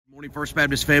Morning, First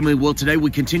Baptist family. Well, today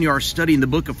we continue our study in the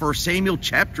book of 1 Samuel,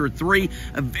 chapter 3,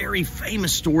 a very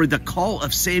famous story, the call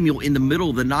of Samuel in the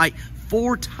middle of the night.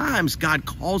 4 times God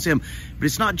calls him, but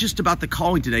it's not just about the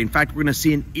calling today. In fact, we're going to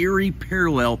see an eerie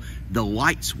parallel. The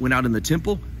lights went out in the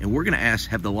temple, and we're going to ask,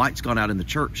 have the lights gone out in the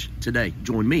church today?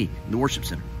 Join me in the worship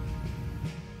center.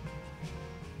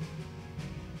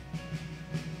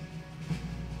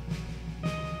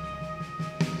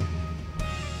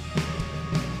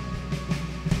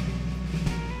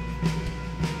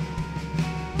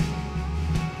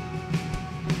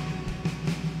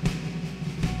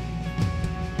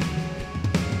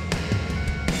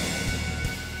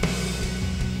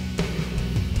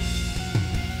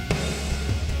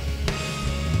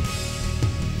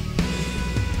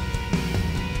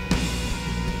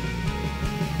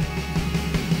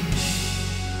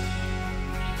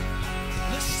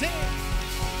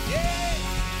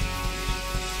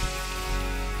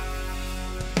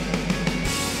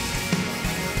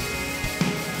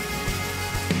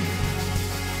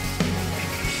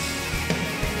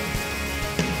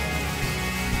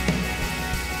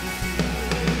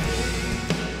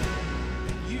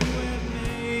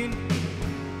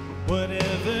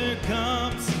 Whatever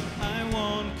comes, I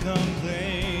won't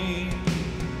complain.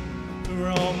 For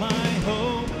all my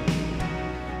hope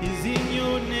is in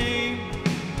your name,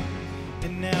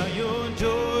 and now your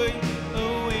joy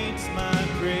awaits my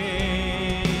praise.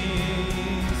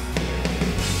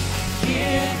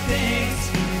 Give thanks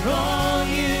for all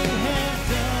you have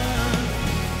done.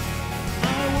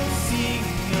 I will sing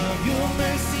of your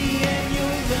mercy and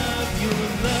your love. Your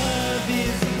love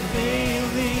is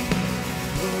unfailing.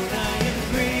 Lord, I am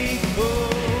grateful.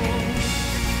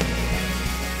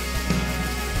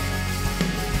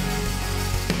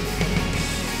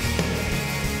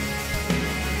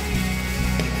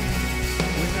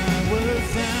 When I was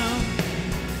down,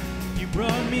 you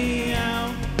brought me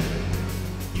out.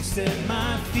 You set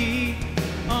my feet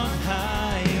on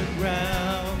higher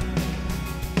ground.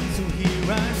 So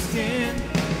here I stand.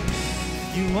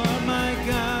 You are my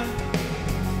God.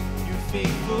 Your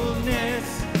faithfulness,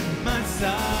 my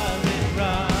solid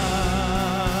rock.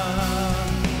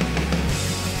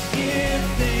 Give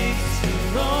thanks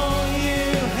for all you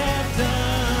have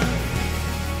done.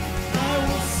 I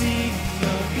will sing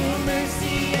of your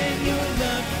mercy and your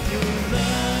love. Your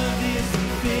love is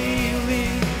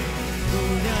unfailing.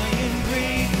 Lord, I am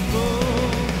grateful.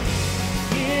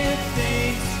 Give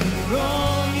thanks for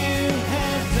all you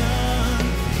have done.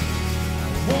 I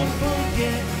won't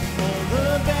forget all the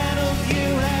battles you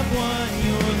have won.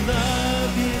 Your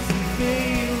love is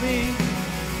unfailing.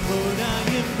 Lord, I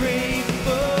am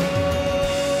grateful.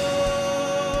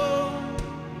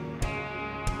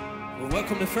 Well,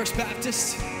 welcome to First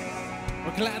Baptist.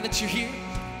 We're glad that you're here.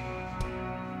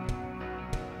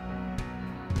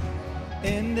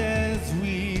 And as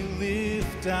we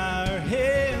lift our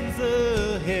hands,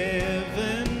 the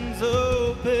heavens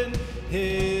open,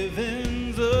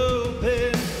 heavens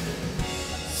open.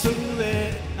 So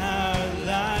let our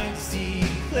lives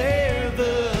declare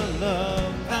the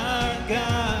love our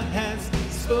God has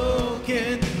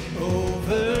spoken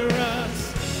over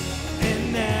us.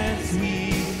 And as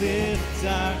we lift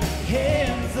our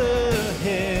hands, the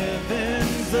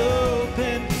heavens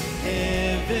open,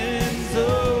 heavens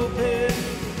open.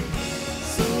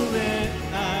 So let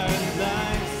our lives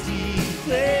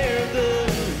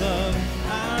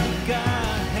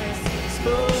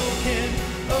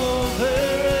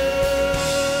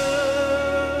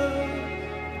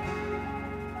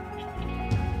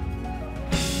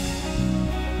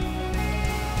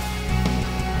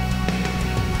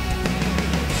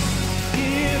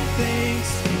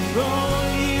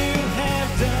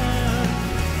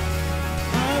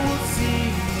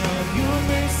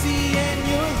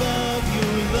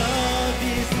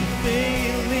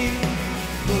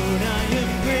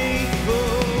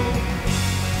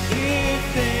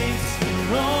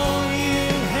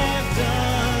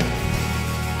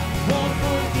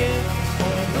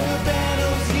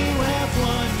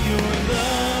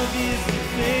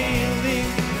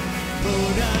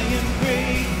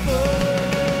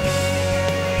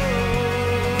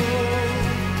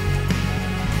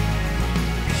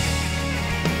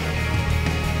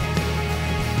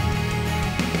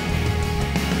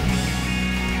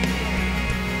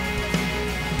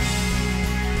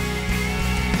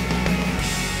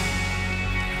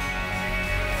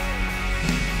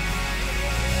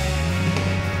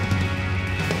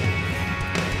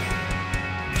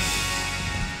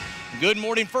Good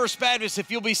morning, First Baptist. If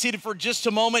you'll be seated for just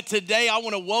a moment today, I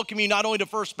want to welcome you not only to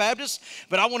First Baptist,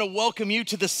 but I want to welcome you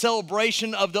to the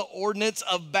celebration of the ordinance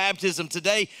of baptism.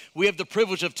 Today, we have the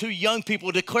privilege of two young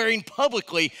people declaring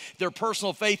publicly their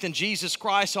personal faith in Jesus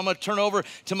Christ. So I'm going to turn over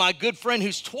to my good friend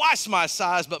who's twice my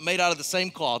size, but made out of the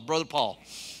same cloth, Brother Paul.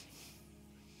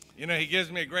 You know, he gives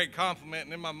me a great compliment,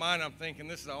 and in my mind, I'm thinking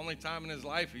this is the only time in his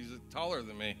life he's taller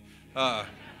than me.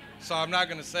 So I'm not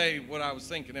going to say what I was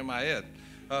thinking in my head.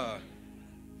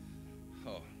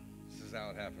 This is how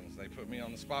it happens. They put me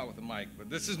on the spot with the mic. But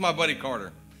this is my buddy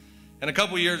Carter. And a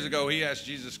couple years ago, he asked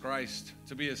Jesus Christ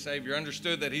to be his Savior,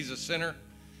 understood that he's a sinner.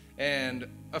 And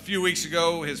a few weeks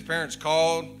ago, his parents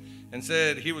called and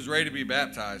said he was ready to be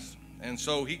baptized. And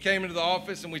so he came into the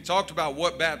office, and we talked about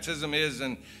what baptism is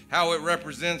and how it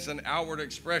represents an outward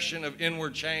expression of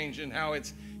inward change and how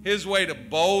it's his way to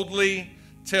boldly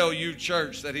tell you,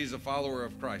 church, that he's a follower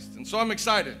of Christ. And so I'm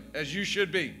excited, as you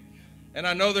should be. And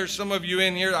I know there's some of you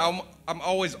in here. I'm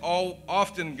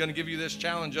often going to give you this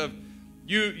challenge of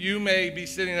you may be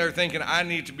sitting there thinking, I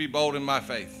need to be bold in my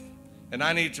faith, and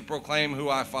I need to proclaim who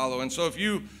I follow. And so if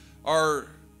you are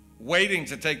waiting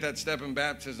to take that step in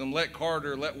baptism, let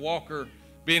Walker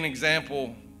be an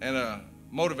example and a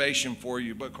motivation for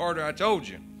you. But Carter, I told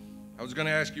you, I was going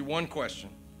to ask you one question.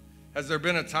 Has there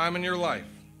been a time in your life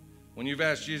when you've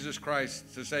asked Jesus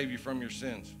Christ to save you from your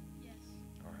sins? Yes.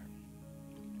 All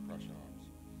right. Cross your arms.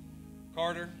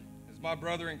 Carter, as my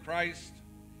brother in Christ,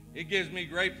 it gives me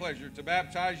great pleasure to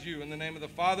baptize you in the name of the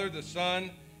Father, the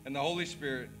Son, and the Holy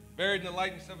Spirit, buried in the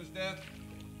likeness of his death,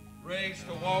 raised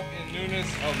to walk in newness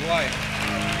of life.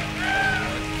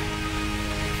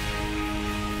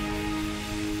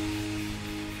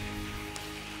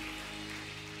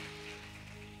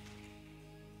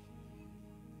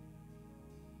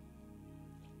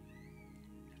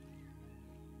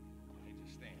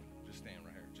 Just stand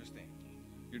right here. Just stand.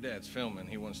 Your dad's filming.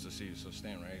 He wants to see you, so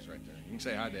stand right. He's right there. You can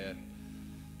say hi, Dad.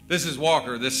 This is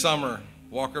Walker. This summer,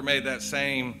 Walker made that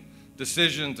same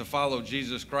decision to follow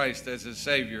Jesus Christ as his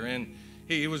Savior, and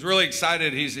he was really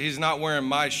excited. He's not wearing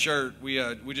my shirt. We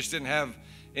just didn't have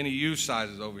any U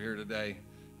sizes over here today.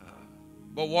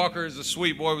 But Walker is a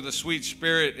sweet boy with a sweet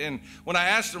spirit, and when I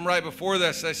asked him right before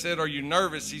this, I said, "Are you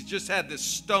nervous?" He's just had this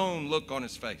stone look on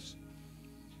his face.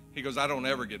 He goes, "I don't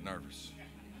ever get nervous."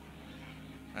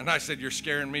 And I said, "You're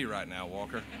scaring me right now,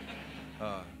 Walker."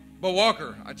 But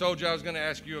Walker, I told you I was going to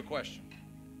ask you a question.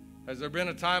 Has there been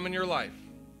a time in your life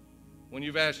when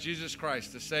you've asked Jesus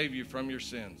Christ to save you from your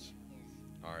sins? Yes.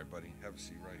 All right, buddy, have a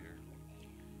seat right here.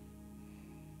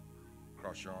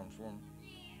 Cross your arms for me.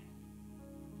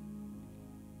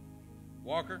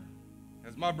 Walker,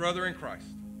 as my brother in Christ,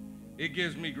 it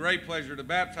gives me great pleasure to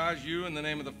baptize you in the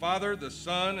name of the Father, the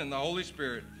Son, and the Holy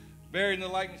Spirit, buried in the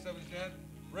likeness of his death,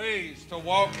 raised to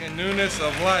walk in newness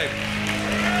of life.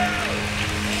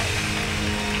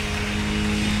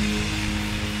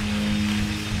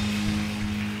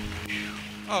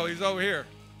 Oh, he's over here.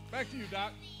 Back to you,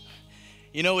 Doc.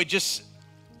 You know,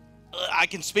 I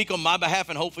can speak on my behalf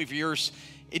and hopefully for yours,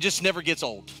 it just never gets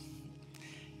old.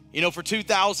 You know, for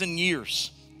 2,000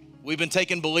 years, we've been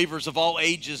taking believers of all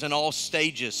ages and all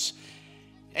stages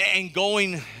and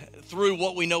going through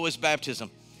what we know as baptism.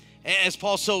 As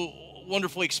Paul so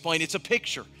wonderfully explained, it's a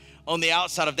picture on the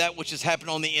outside of that which has happened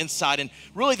on the inside. And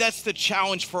really, that's the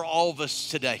challenge for all of us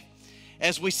today.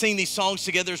 As we sing these songs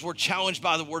together, as we're challenged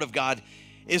by the Word of God,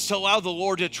 is to allow the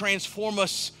Lord to transform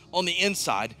us on the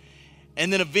inside,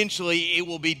 and then eventually it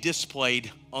will be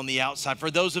displayed on the outside.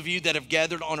 For those of you that have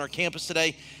gathered on our campus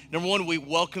today, number one, we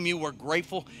welcome you. We're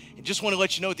grateful. And just want to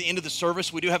let you know at the end of the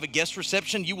service, we do have a guest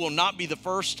reception. You will not be the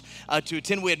first to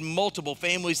attend. We had multiple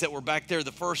families that were back there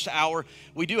the first hour.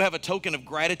 We do have a token of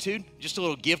gratitude, just a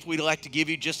little gift we'd like to give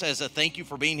you just as a thank you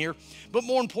for being here. But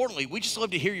more importantly, we just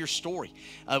love to hear your story.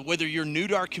 Whether you're new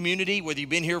to our community, whether you've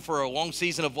been here for a long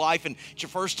season of life and it's your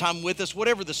first time with us,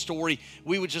 whatever the story,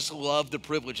 we would just love the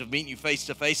privilege of meeting you face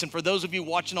to face. And for those of you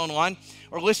watching online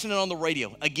or listening on the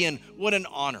radio, again, what an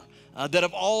honor. That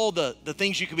of all the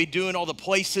things you could be doing, all the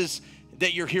places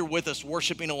that you're here with us,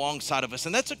 worshiping alongside of us.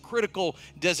 And that's a critical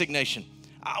designation.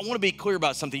 I want to be clear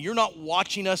about something. You're not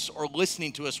watching us or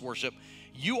listening to us worship.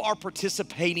 You are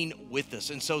participating with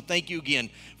us. And so thank you again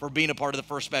for being a part of the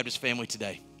First Baptist family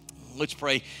today. Let's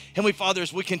pray. Heavenly Father,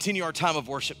 as we continue our time of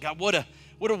worship, God, what a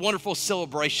wonderful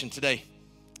celebration today.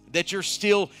 That you're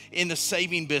still in the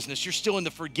saving business. You're still in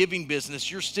the forgiving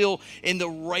business. You're still in the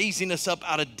raising us up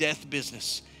out of death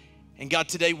business. And God,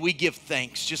 today we give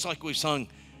thanks, just like we've sung,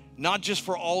 not just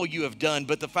for all you have done,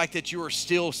 but the fact that you are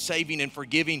still saving and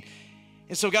forgiving.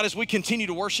 And so, God, as we continue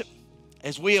to worship,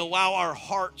 as we allow our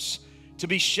hearts to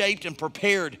be shaped and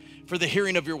prepared for the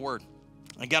hearing of your word.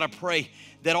 And God, I pray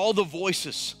that all the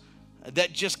voices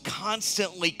that just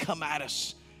constantly come at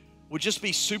us would just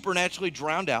be supernaturally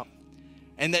drowned out,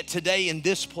 and that today in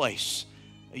this place,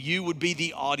 you would be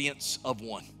the audience of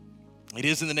one. It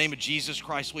is in the name of Jesus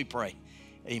Christ we pray.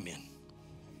 Amen.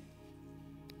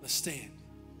 Let's stand.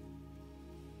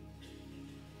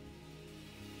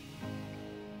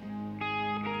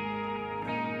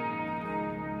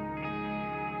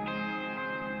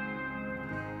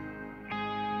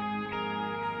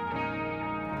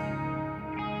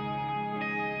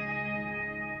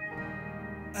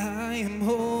 I am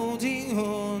holding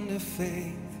on to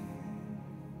faith,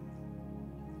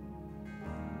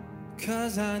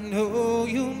 'cause I know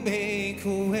you'll make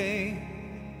a way.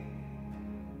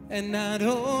 And I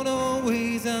don't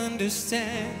always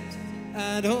understand,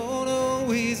 I don't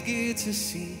always get to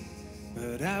see,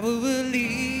 but I will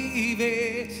believe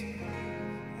it,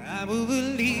 I will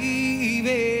believe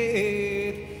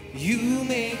it. You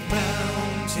make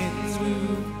mountains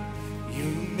move, you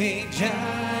make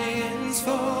giants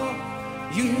fall,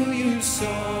 you use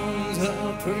songs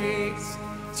of praise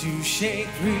to shake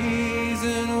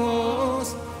prison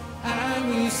walls. I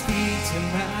will speak to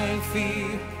my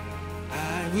fear,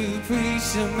 I will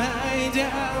preach to my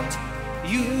doubt.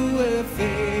 You were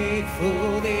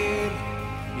faithful then,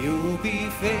 you'll be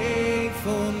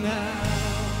faithful now.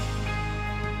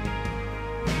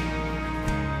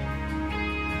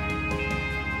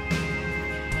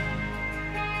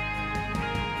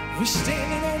 We're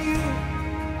standing on you.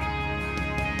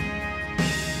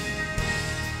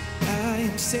 I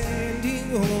am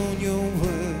standing on your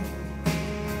word,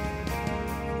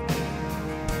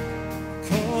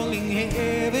 calling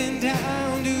heaven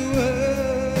down to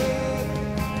earth.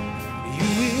 You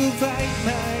will fight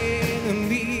my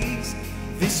enemies,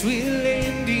 this will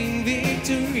end in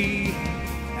victory.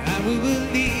 I will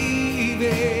believe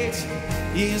it,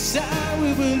 yes I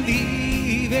will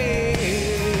believe it.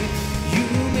 You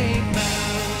make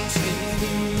mountains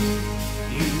move,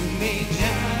 you make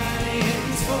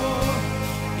giants fall,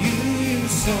 you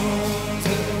use songs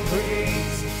of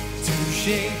praise to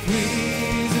shake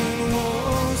prison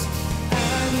walls.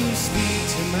 I will speak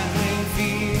to my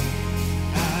fear,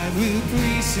 I will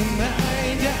preach to my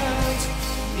doubt.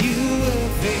 You were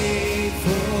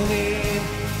faithful then,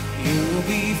 you'll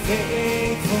be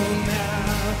faithful now.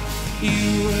 You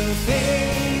were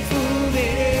faithful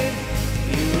then,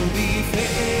 you'll be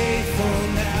faithful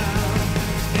now.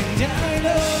 And I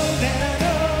know that I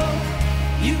know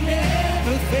you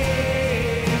never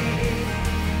fail.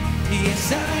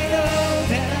 Yes, I know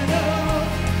that I know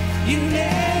you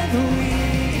never will.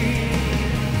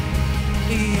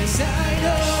 Yes, I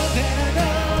know that I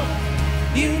know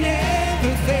you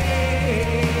never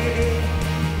fail.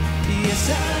 Yes,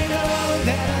 I know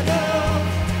that I know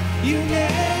you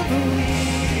never will.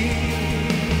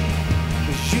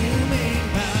 'Cause you make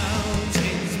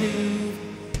mountains move,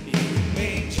 you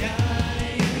make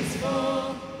giants fall,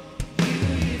 you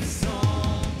use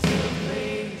songs of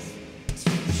praise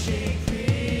to shake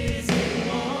prison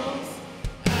walls.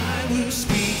 I will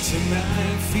speak to my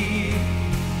fear,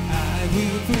 I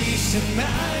will preach to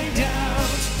my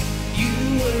doubt. You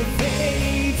were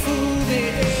faithful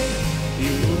then,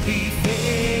 you'll be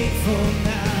faithful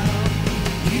now.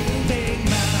 You make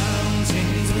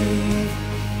mountains move,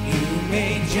 you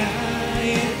make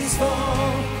giants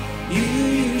fall, you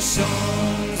use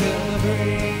songs of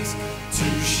praise to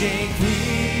shake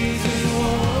prison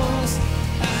walls.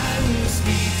 I will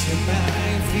speak to my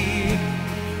fear,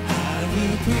 I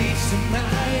will preach to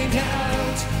my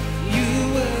doubt. You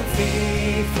were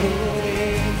faithful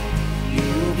then,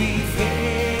 you'll be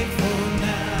faithful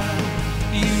now.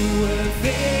 You were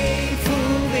faithful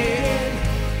then,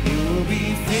 you'll be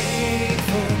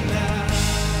faithful now.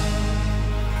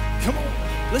 Come on,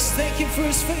 let's thank him for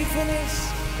his faithfulness.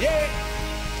 Yeah.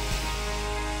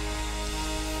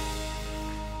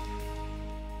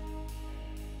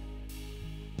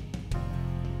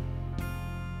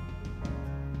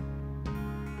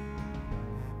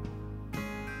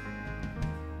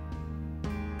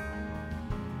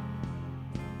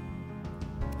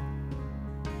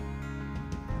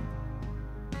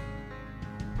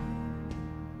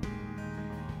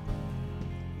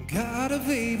 God of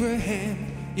Abraham,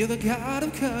 you're the God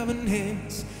of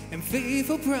covenants and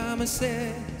faithful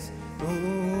promises.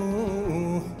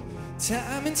 Oh,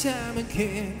 time and time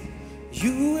again,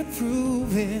 you have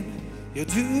proven you'll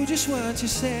do just what you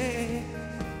say.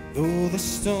 Though the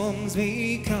storms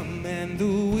may come and the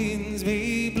winds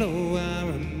may blow, I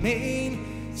remain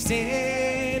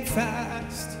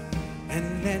steadfast.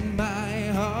 And let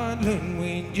my heart learn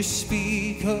when you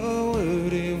speak a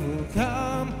word, it will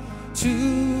come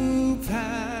to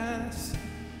pass.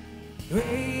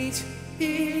 Great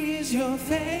is your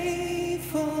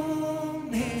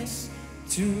faithfulness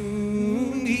to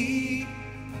me.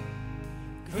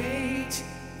 Great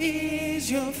is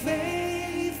your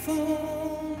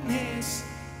faithfulness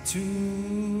to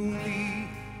me.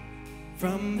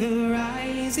 From the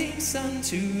rising sun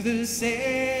to the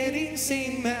setting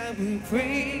sun, I will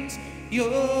praise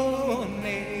your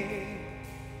name.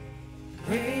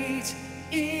 Great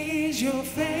is your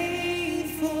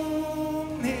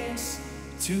faithfulness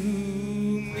to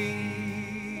me.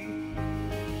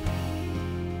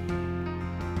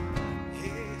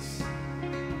 Yes.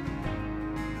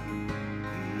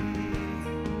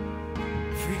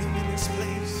 Freedom in this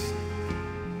place.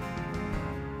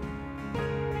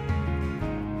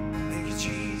 Thank you,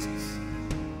 Jesus.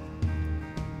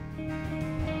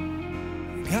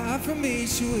 God, from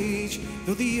age to age,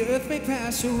 though the earth may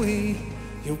pass away,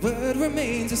 your word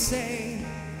remains the same.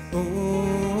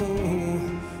 Oh,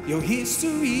 your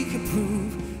history can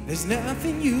prove there's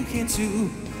nothing you can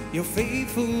do. You're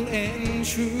faithful and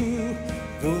true.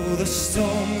 Though the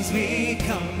storms may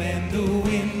come and the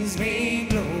winds may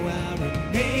blow, I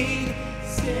remain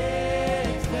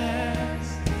steadfast.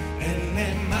 And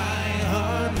let my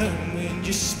heart learn when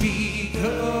you speak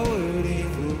a word, it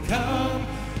will come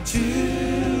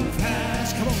to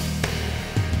pass. Come on.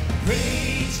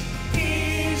 Great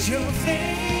is your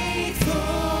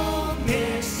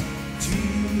faithfulness to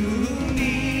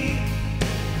me.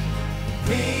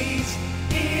 Great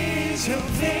is your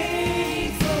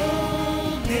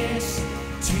faithfulness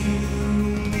to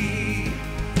me.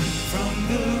 From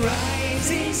the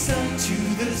rising sun to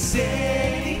the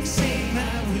setting sun, I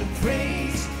will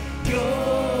praise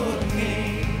your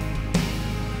name.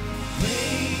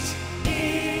 Great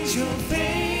is your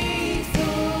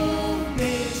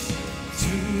faithfulness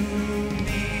to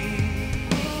me.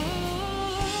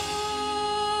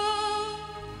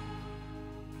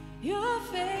 Your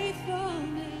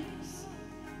faithfulness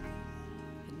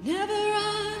never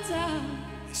runs out.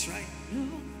 That's right. No,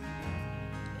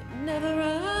 it never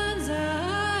runs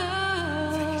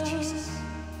out. Thank you, Jesus.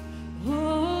 Oh,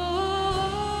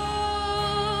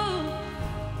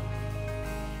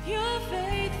 you're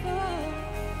faithful.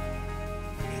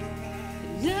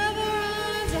 It never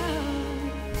runs out.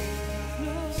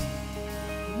 No,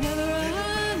 it never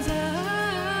runs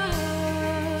out.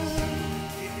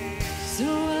 So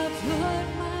I put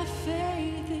my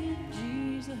faith in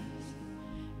Jesus,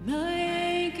 my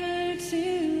anchor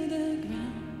to the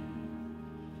ground,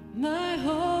 my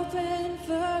hope and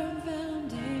firm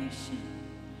foundation.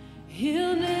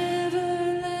 He'll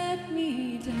never let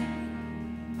me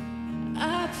down.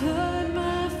 I put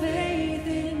my faith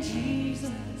in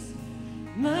Jesus,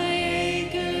 my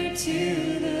anchor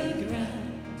to the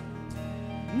ground,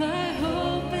 my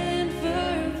hope and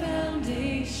firm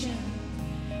foundation.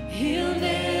 He'll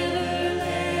never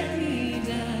let me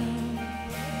down.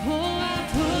 Oh, I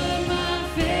put my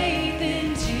faith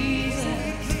in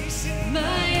Jesus,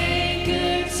 my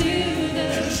anchor to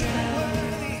the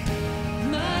ground,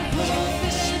 my hope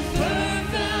and firm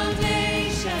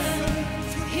foundation.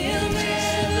 He'll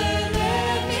never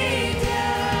let me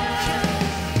down.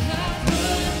 I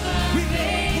put my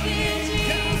faith in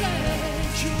Jesus,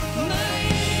 my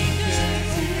anchor to my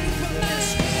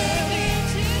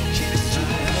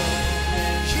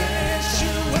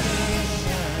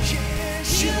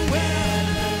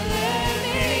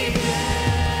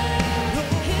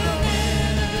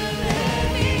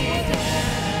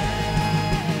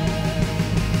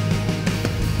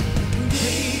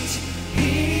Great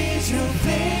is your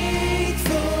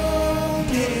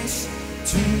faithfulness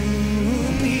to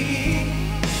me.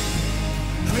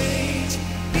 Great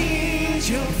is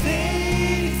your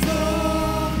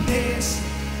faithfulness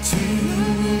to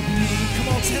me. Come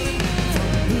on, tell him.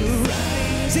 From the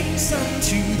rising sun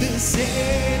to the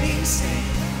setting sun.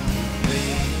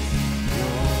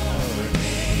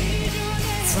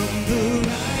 From the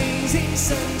rising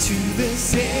sun to the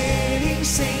setting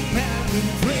sun, I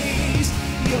will praise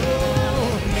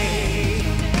your name.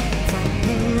 From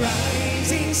the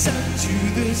rising sun to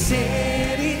the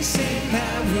setting sun,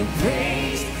 I will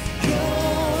praise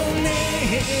your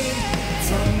name.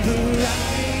 From the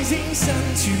rising sun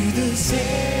to the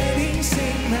setting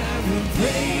sun, I will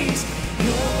praise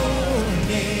your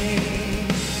name.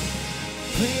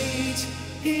 Great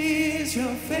is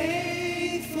your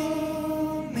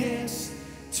faithfulness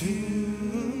to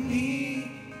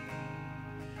me.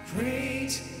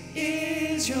 Great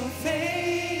is your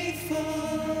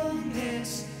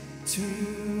faithfulness to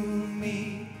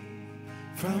me.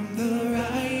 From the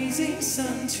rising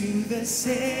sun to the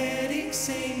setting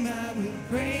sun, I will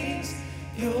praise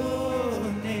your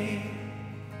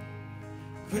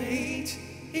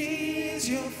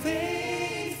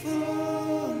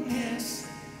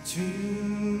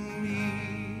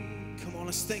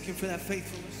him for that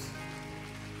faithfulness.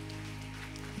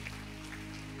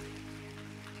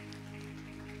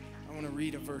 I want to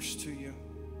read a verse to you.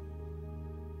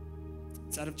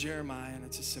 It's out of Jeremiah, and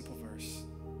it's a simple verse.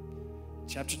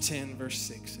 Chapter 10, verse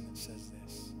 6, and it says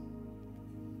this.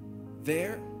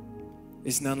 There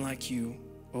is none like you,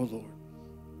 O Lord.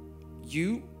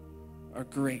 You are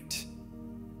great,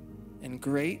 and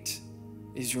great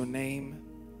is your name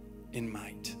in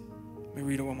might. Let me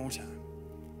read it one more time.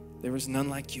 There is none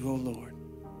like you, O Lord,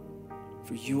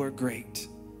 for you are great,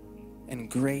 and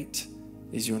great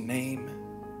is your name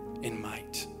in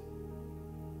might.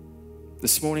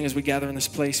 This morning as we gather in this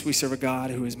place, we serve a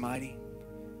God who is mighty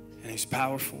and who's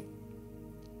powerful.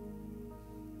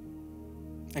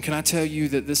 And can I tell you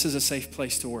that this is a safe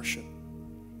place to worship?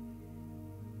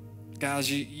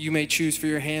 Guys, you may choose for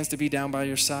your hands to be down by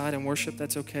your side and worship.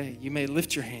 That's okay. You may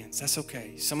lift your hands. That's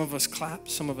okay. Some of us clap.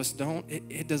 Some of us don't.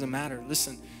 It doesn't matter.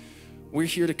 Listen, we're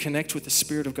here to connect with the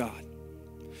Spirit of God.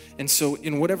 And so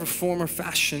in whatever form or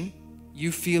fashion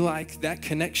you feel like that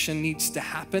connection needs to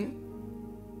happen,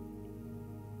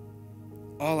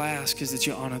 all I ask is that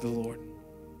you honor the Lord.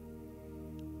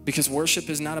 Because worship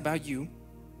is not about you,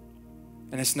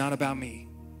 and it's not about me.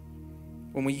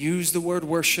 When we use the word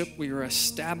worship, we are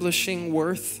establishing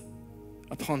worth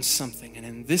upon something. And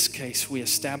in this case, we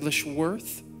establish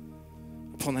worth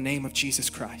upon the name of Jesus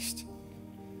Christ.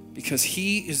 Because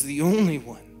he is the only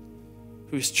one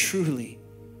who is truly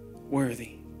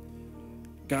worthy.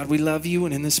 God, we love you,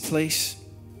 and in this place,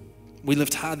 we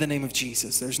lift high the name of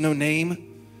Jesus. There's no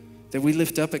name that we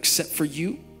lift up except for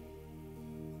you.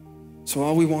 So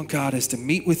all we want, God, is to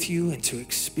meet with you and to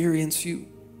experience you.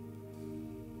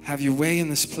 Have your way in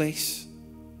this place.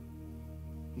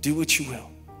 Do what you will.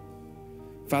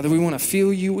 Father, we want to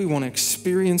feel you. We want to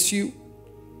experience you.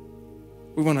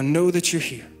 We want to know that you're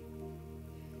here.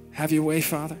 Have your way,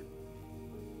 Father.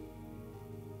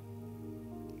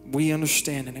 We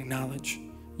understand and acknowledge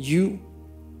you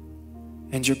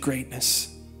and your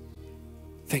greatness.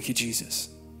 Thank you, Jesus.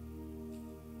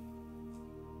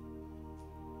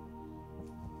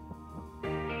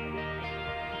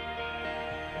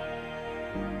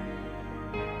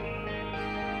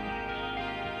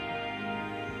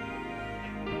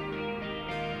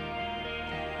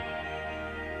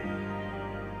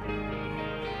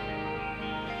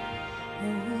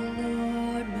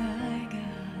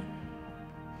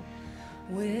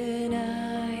 When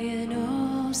I in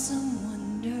awesome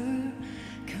wonder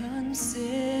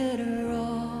consider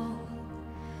all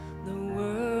the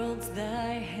worlds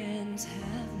thy hands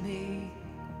have made,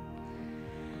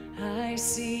 I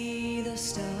see the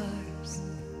stars,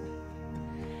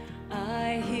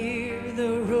 I hear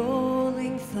the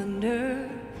rolling thunder,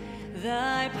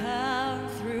 thy power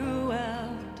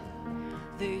throughout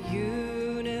the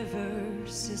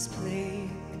universe is played.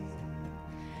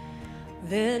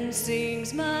 Then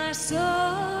sings my soul,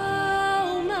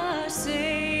 my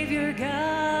Savior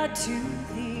God, to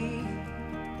thee.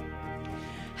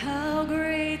 How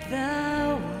great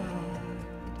thou art,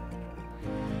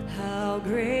 how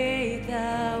great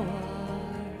thou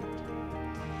art.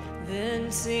 Then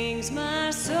sings my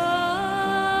soul,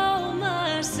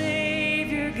 my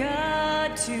Savior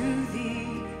God, to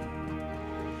thee.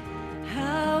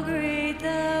 How great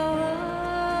thou art.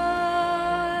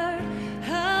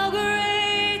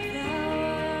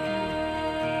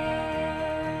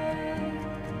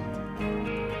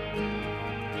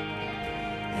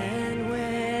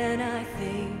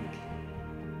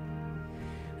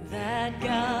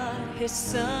 His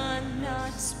son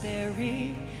not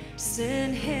sparing,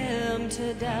 sent him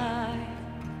to die.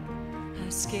 I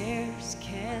scarce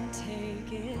can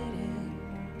take it in,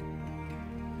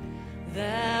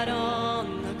 that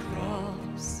on the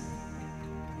cross,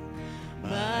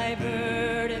 my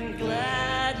burden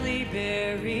gladly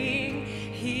bearing,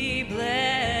 he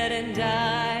bled and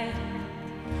died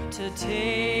to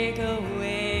take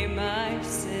away my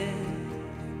sin.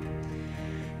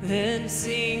 Then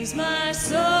sings my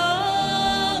soul,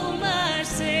 my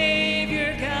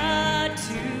Savior God,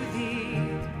 to thee.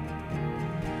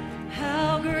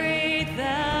 How great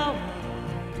thou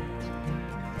art,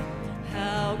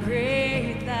 how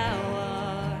great thou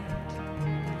art.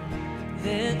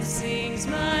 Then sings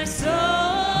my soul,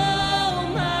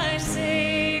 my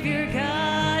Savior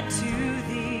God, to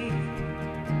thee.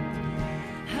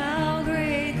 How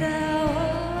great thou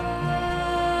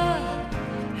art,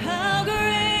 how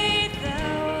great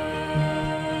thou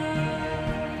art.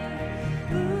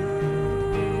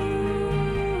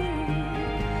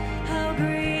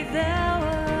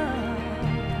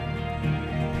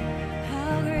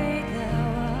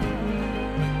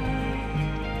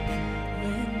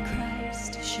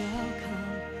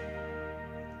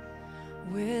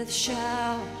 with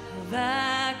shout of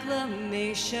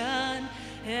acclamation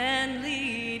and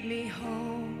lead me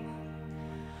home.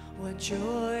 What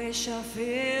joy shall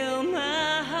fill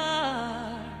my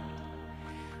heart,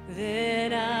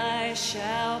 then I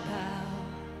shall bow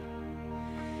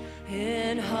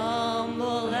in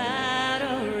humble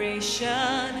adoration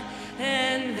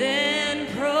and then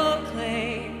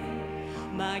proclaim,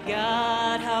 my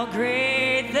God, how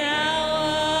great thou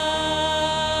art.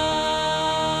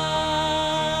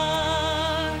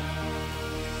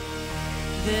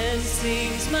 Then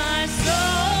sings my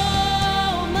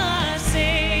soul, my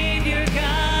Savior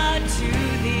God, to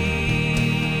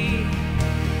thee.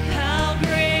 How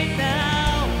great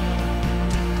thou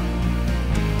art,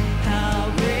 how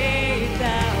great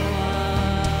thou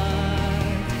art.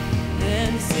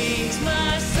 Then sings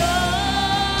my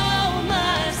soul,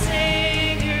 my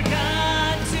Savior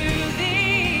God, to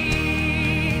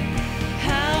thee.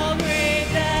 How great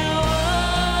thou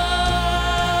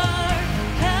art,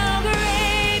 how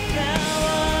great thou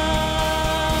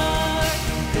art.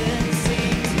 Then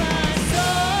sings my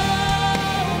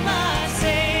soul, my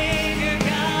Savior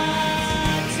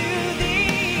God, to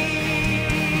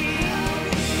thee.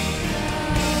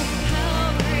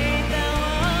 How great thou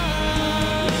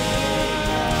art.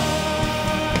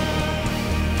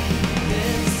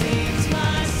 Then sings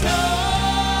my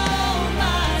soul,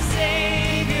 my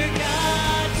Savior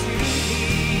God, to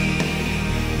thee.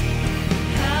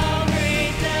 How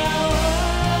great thou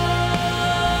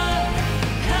art,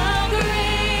 how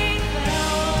great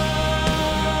thou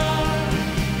art,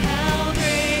 how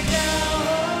great thou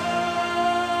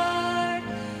art,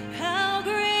 how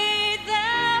great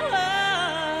thou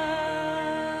art.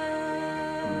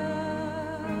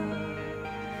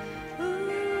 Ooh,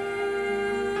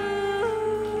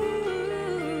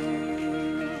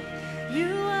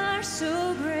 you are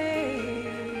so great.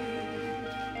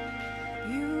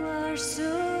 You are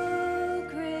so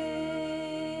great.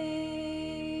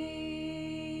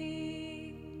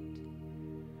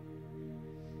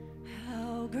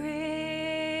 How great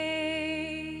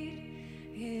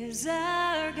is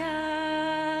our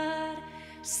God?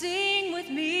 Sing with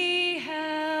me,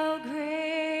 how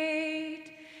great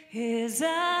is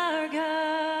our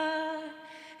God?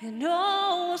 And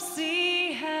all will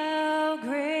see how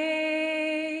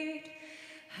great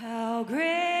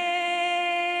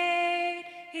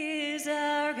is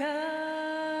our God.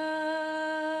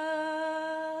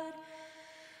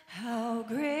 How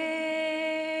great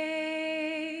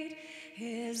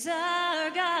is our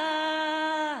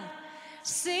God?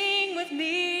 Sing with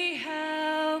me,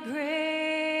 how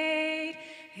great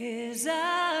is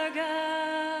our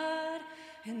God?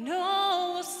 And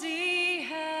all will see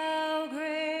how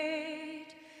great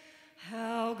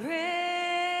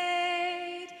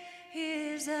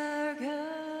is our God.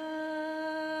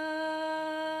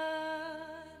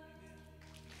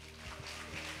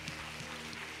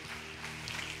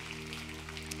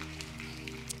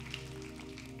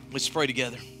 Let's pray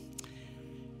together.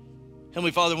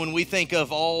 Heavenly Father, when we think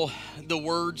of all the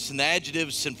words and the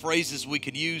adjectives and phrases we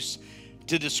could use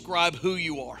to describe who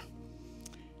you are,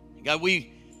 God,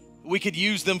 we could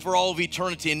use them for all of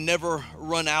eternity and never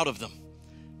run out of them.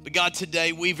 But God,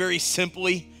 today we very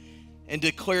simply and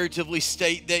declaratively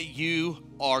state that you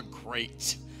are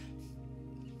great.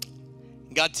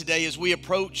 God, today as we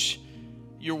approach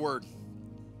your word,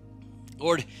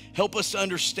 Lord, help us to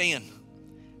understand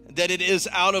that it is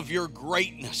out of your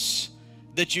greatness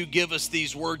that you give us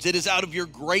these words. It is out of your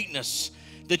greatness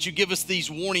that you give us these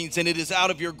warnings, and it is out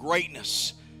of your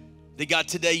greatness that, God,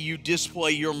 today you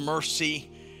display your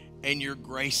mercy and your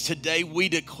grace. Today we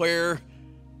declare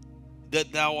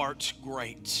that thou art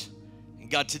great.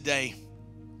 And God, today,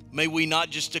 may we not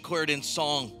just declare it in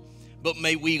song, but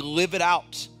may we live it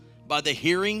out by the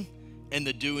hearing and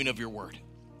the doing of your word.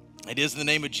 It is in the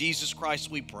name of Jesus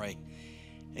Christ we pray.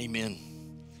 Amen.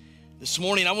 This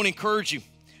morning, I want to encourage you,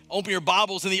 open your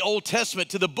Bibles in the Old Testament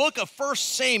to the book of 1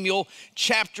 Samuel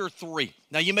chapter 3.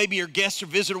 Now, you may be your guest or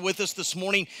visitor with us this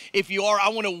morning. If you are, I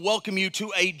want to welcome you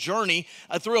to a journey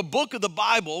through a book of the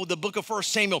Bible, the book of 1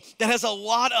 Samuel, that has a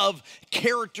lot of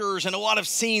characters and a lot of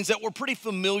scenes that we're pretty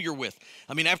familiar with.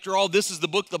 I mean, after all, this is the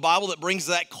book of the Bible that brings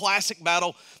that classic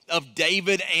battle of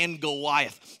David and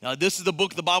Goliath. This is the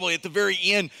book of the Bible at the very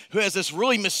end who has this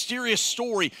really mysterious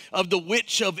story of the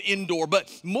witch of Endor. But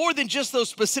more than just those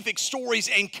specific stories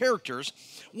and characters,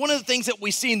 one of the things that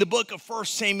we see in the book of 1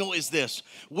 Samuel is this.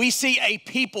 We see a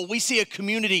people, we see a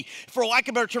community, for lack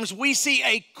of better terms, we see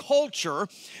a culture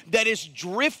that is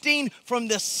drifting from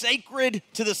the sacred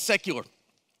to the secular.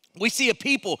 We see a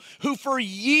people who for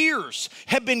years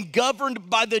have been governed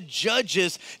by the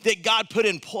judges that God put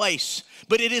in place.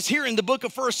 But it is here in the book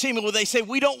of 1 Samuel where they say,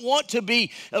 we don't want to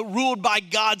be ruled by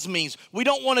God's means. We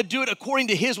don't want to do it according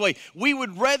to his way. We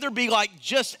would rather be like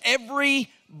just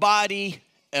everybody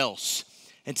else.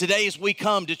 And today as we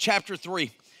come to chapter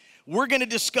 3, we're going to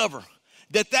discover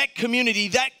that community,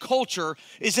 that culture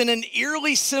is in an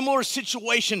eerily similar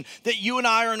situation that you and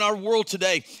I are in our world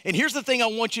today. And here's the thing I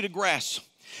want you to grasp.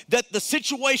 That the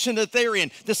situation that they're in,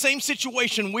 the same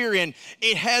situation we're in,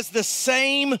 it has the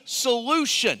same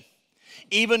solution,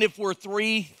 even if we're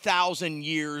 3,000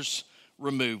 years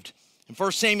removed. In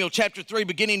 1 Samuel chapter 3,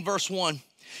 beginning verse 1,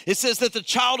 it says that the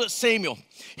child of Samuel,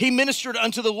 he ministered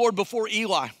unto the Lord before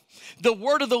Eli. The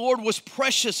word of the Lord was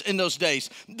precious in those days.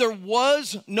 There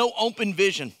was no open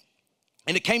vision.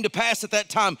 And it came to pass at that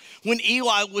time, when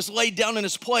Eli was laid down in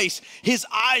his place, his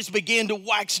eyes began to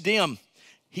wax dim.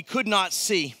 He could not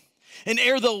see. And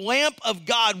ere the lamp of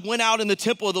God went out in the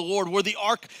temple of the Lord, where the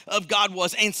ark of God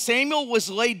was, and Samuel was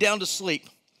laid down to sleep.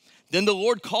 Then the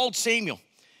Lord called Samuel,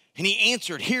 and he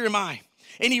answered, Here am I.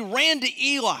 And he ran to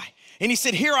Eli, and he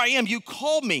said, Here I am, you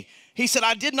called me. He said,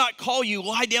 I did not call you,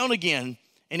 lie down again.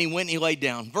 And he went and he laid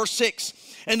down. Verse 6,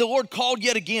 and the Lord called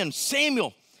yet again,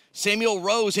 Samuel. Samuel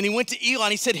rose, and he went to Eli,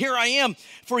 and he said, Here I am,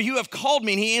 for you have called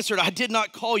me. And he answered, I did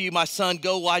not call you, my son,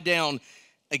 go lie down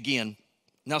again.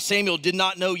 Now Samuel did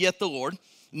not know yet the Lord,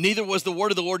 neither was the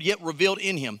word of the Lord yet revealed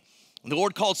in him. And the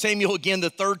Lord called Samuel again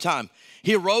the third time.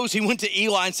 He arose, he went to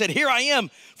Eli and said, Here I am,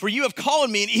 for you have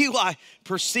called me. And Eli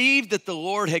perceived that the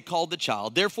Lord had called the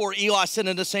child. Therefore Eli said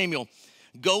unto Samuel,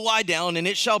 Go lie down, and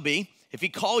it shall be, if he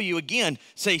call you again,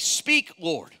 say, Speak,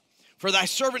 Lord, for thy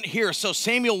servant heareth. So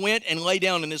Samuel went and lay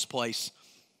down in his place.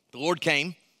 The Lord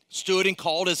came, stood, and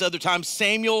called as other times,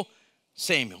 Samuel,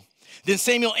 Samuel. Then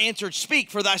Samuel answered, Speak,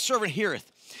 for thy servant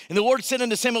heareth. And the Lord said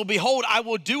unto Samuel, Behold, I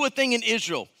will do a thing in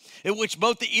Israel, in which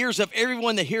both the ears of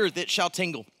everyone that heareth it shall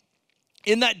tingle.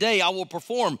 In that day I will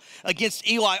perform against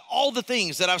Eli all the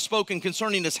things that I've spoken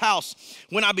concerning his house.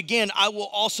 When I begin, I will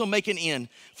also make an end.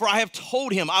 For I have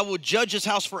told him, I will judge his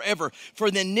house forever for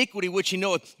the iniquity which he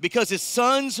knoweth, because his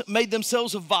sons made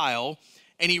themselves vile,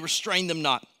 and he restrained them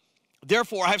not.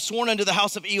 Therefore I have sworn unto the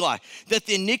house of Eli, that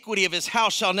the iniquity of his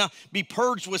house shall not be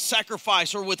purged with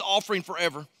sacrifice or with offering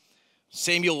forever.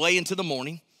 Samuel lay into the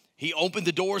morning. He opened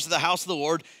the doors of the house of the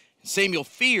Lord. Samuel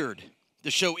feared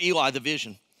to show Eli the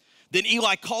vision. Then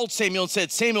Eli called Samuel and said,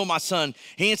 Samuel, my son.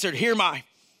 He answered, Here am I.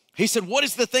 He said, What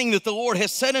is the thing that the Lord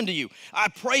has said unto you? I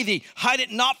pray thee, hide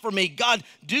it not from me. God,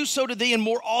 do so to thee and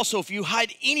more also, if you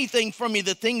hide anything from me,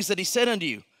 the things that he said unto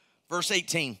you. Verse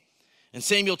 18, and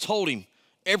Samuel told him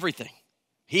everything.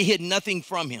 He hid nothing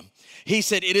from him. He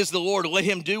said, It is the Lord, let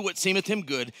him do what seemeth him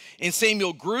good. And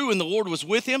Samuel grew, and the Lord was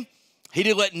with him. He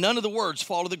did let none of the words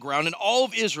fall to the ground. And all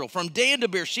of Israel, from Dan to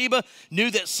Beersheba, knew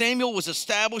that Samuel was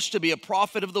established to be a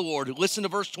prophet of the Lord. Listen to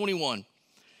verse 21.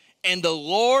 And the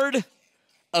Lord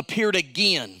appeared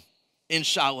again in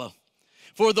Shiloh.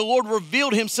 For the Lord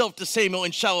revealed himself to Samuel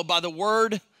in Shiloh by the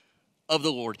word of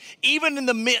the Lord. Even in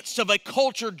the midst of a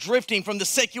culture drifting from the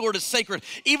secular to sacred,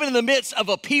 even in the midst of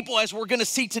a people, as we're going to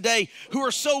see today, who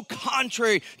are so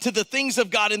contrary to the things of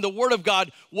God and the word of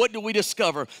God, what do we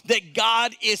discover? That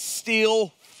God is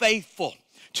still faithful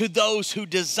to those who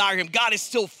desire him. God is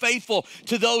still faithful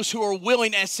to those who are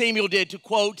willing, as Samuel did, to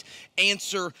quote,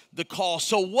 answer the call.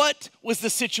 So what was the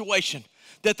situation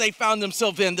that they found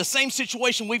themselves in? The same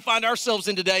situation we find ourselves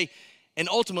in today. And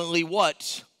ultimately,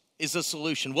 what is the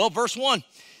solution? Well, verse 1,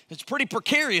 it's pretty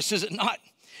precarious, is it not?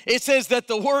 It says that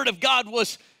the word of God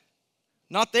was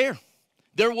not there.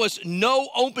 There was no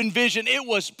open vision. It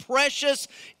was precious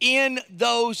in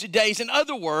those days. In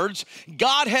other words,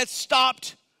 God had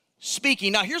stopped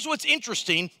speaking. Now, here's what's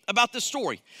interesting about this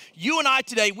story. You and I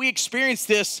today, we experience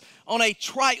this on a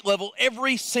trite level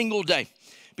every single day,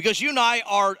 because you and I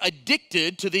are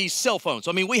addicted to these cell phones.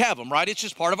 I mean, we have them, right? It's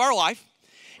just part of our life.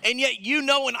 And yet you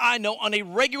know and I know on a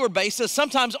regular basis,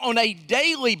 sometimes on a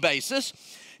daily basis,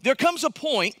 there comes a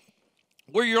point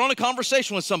where you're on a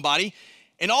conversation with somebody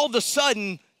and all of a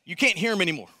sudden you can't hear them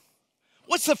anymore.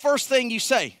 What's the first thing you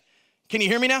say? Can you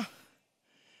hear me now?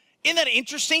 Isn't that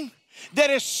interesting?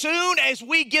 That as soon as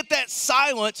we get that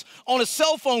silence on a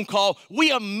cell phone call,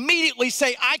 we immediately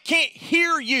say, I can't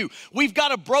hear you. We've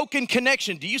got a broken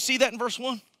connection. Do you see that in verse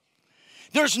 1?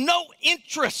 There's no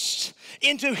interest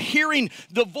into hearing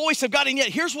the voice of God. And yet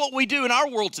here's what we do in our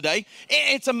world today.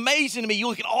 It's amazing to me. You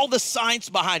look at all the science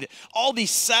behind it, all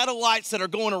these satellites that are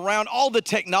going around, all the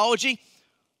technology.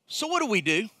 So what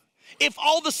do? If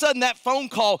all of a sudden that phone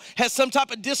call has some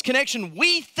type of disconnection,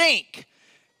 we think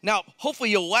Now,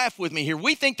 hopefully you'll laugh with me here.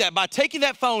 We think that by taking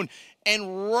that phone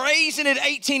and raising it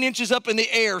 18 inches up in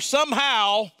the air,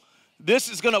 somehow this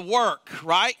is going to work,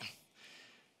 right?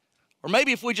 Or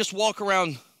maybe if we just walk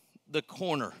around the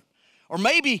corner. Or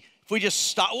maybe if we just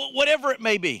stop, whatever it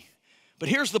may be. But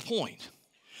here's the point.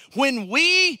 When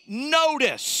we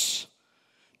notice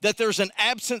that there's an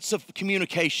absence of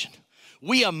communication,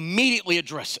 we immediately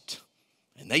address it.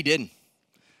 And they didn't.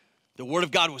 The Word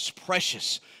of God was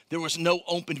precious. There was no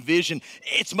open vision.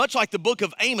 It's much like the book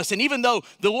of Amos. And even though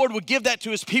the Lord would give that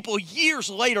to his people years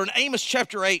later in Amos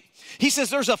chapter 8, he says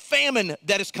there's a famine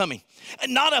that is coming.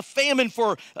 And not a famine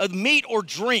for meat or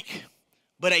drink,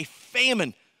 but a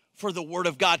famine for the Word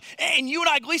of God. And you and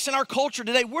I, at least in our culture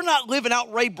today, we're not living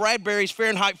out Ray Bradbury's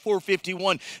Fahrenheit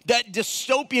 451, that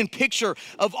dystopian picture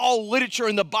of all literature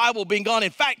in the Bible being gone.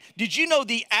 In fact, did you know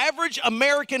the average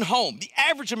American home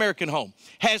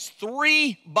has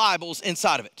 3 Bibles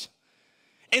inside of it?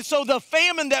 And so the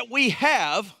famine that we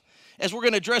have, as we're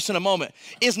going to address in a moment,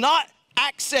 is not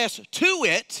access to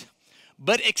it,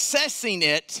 but accessing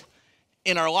it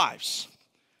in our lives.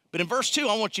 But in verse 2,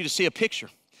 I want you to see a picture.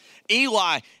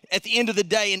 Eli, at the end of the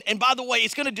day, and by the way,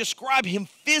 it's going to describe him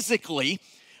physically,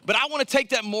 but I want to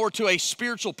take that more to a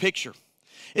spiritual picture.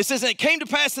 It says, and it came to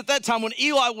pass at that time when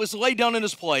Eli was laid down in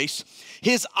his place,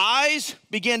 his eyes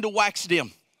began to wax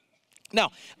dim.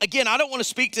 Now, again, I don't want to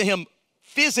speak to him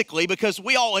physically because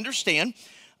we all understand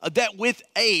that with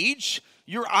age,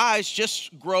 your eyes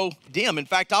just grow dim. In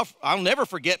fact, I'll never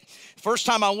forget, first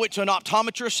time I went to an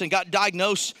optometrist and got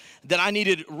diagnosed that I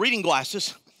needed reading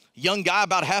glasses. Young guy,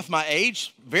 about half my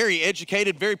age, very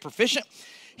educated, very proficient.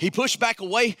 He pushed back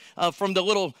away from the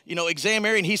little, exam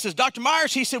area, and he says, Dr.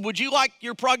 Myers, he said, would you like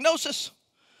your prognosis?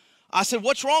 I said,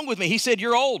 what's wrong with me? He said,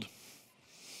 you're old.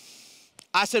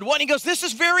 I said, what? And he goes, this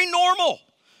is very normal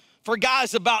for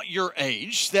guys about your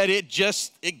age, that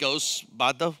it goes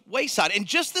by the wayside. And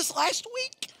just this last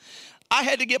week, I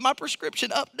had to get my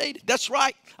prescription updated. That's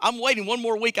right. I'm waiting one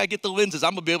more week. I get the lenses.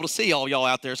 I'm going to be able to see all y'all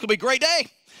out there. It's going to be a great day.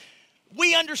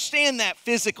 We understand that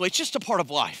physically. It's just a part of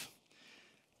life.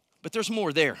 But there's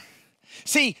more there.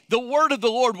 See, the word of the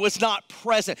Lord was not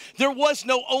present. There was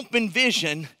no open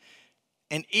vision,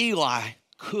 and Eli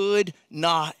could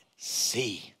not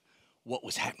see what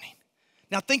was happening.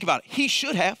 Now think about it. He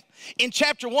should have. In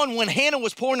chapter 1, when Hannah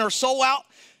was pouring her soul out,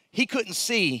 he couldn't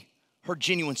see her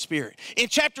genuine spirit. In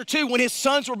chapter 2, when his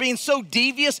sons were being so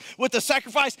devious with the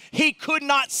sacrifice, he could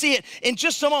not see it. In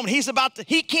just a moment,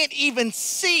 he can't even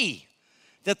see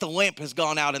that the lamp has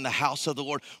gone out in the house of the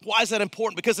Lord. Why is that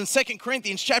important? Because in 2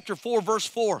 Corinthians chapter 4, verse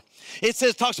 4, it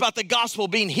talks about the gospel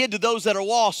being hid to those that are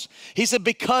lost. He said,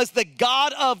 because the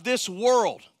God of this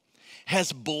world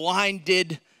has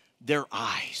blinded their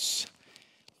eyes.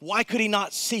 Why could he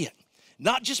not see it?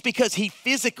 Not just because he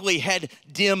physically had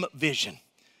dim vision,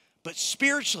 but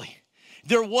spiritually.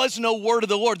 There was no word of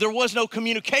the Lord. There was no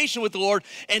communication with the Lord.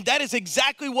 And that is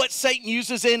exactly what Satan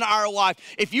uses in our life.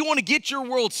 If you want to get your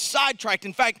world sidetracked,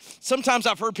 in fact, sometimes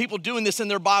I've heard people doing this in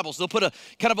their Bibles. They'll put a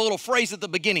kind of a little phrase at the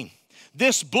beginning.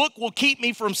 This book will keep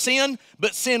me from sin,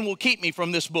 but sin will keep me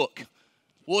from this book.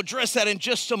 We'll address that in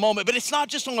just a moment. But it's not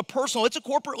just on a personal, it's a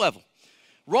corporate level.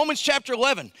 Romans chapter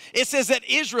 11, it says that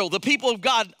Israel, the people of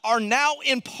God, are now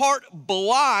in part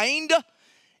blind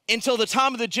until the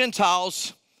time of the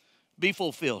Gentiles be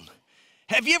fulfilled.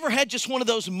 Have you ever had just one of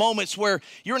those moments where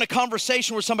you're in a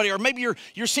conversation with somebody, or maybe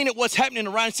you're seeing it, what's happening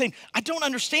around, and saying, I don't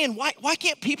understand, why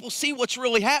can't people see what's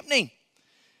really happening?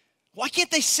 Why can't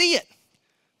they see it?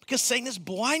 Because Satan has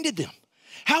blinded them.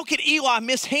 How could Eli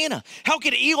miss Hannah? How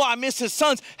could Eli miss his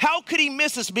sons? How could he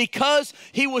miss us? Because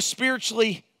he was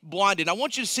spiritually blinded. I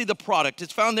want you to see the product.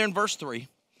 It's found there in verse 3.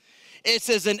 It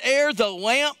says, and ere the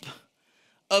lamp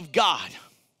of God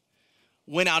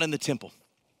went out in the temple.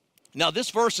 Now, this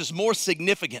verse is more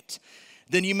significant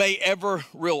than you may ever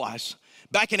realize.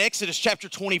 Back in Exodus chapter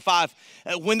 25,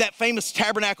 when that famous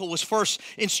tabernacle was first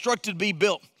instructed to be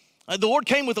built, the Lord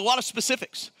came with a lot of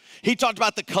specifics. He talked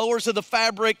about the colors of the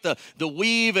fabric, the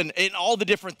weave, and all the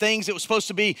different things. It was supposed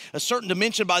to be a certain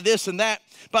dimension by this and that.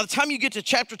 By the time you get to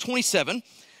chapter 27,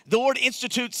 the Lord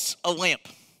institutes a lamp.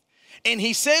 And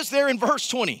he says there in verse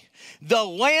 20, the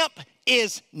lamp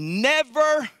is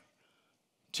never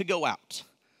to go out.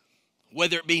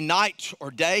 Whether it be night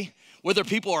or day, whether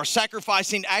people are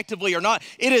sacrificing actively or not,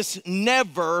 it is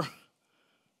never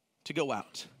to go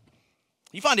out.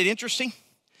 You find it interesting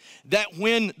that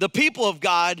when the people of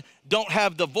God don't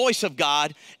have the voice of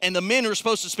God and the men who are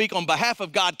supposed to speak on behalf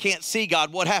of God can't see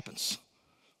God, what happens?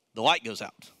 The light goes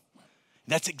out.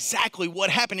 That's exactly what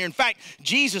happened here. In fact,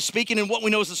 Jesus, speaking in what we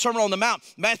know as the Sermon on the Mount,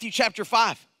 Matthew chapter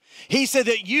 5, He said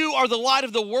that you are the light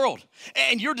of the world,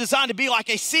 and you're designed to be like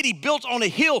a city built on a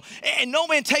hill, and no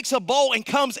man takes a bowl and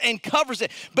comes and covers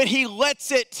it, but he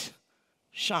lets it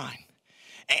shine.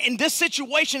 And this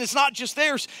situation is not just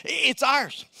theirs, it's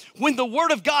ours. When the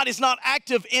word of God is not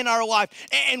active in our life,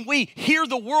 and we hear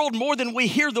the world more than we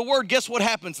hear the word, guess what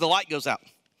happens? The light goes out.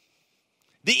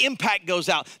 The impact goes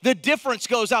out. The difference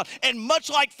goes out. And much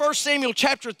like 1 Samuel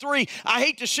chapter 3, I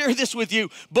hate to share this with you,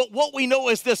 but what we know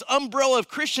is this umbrella of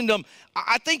Christendom,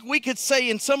 I think we could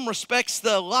say in some respects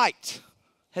the light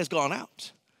has gone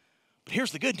out. But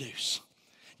here's the good news.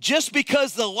 Just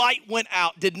because the light went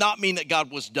out did not mean that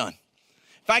God was done.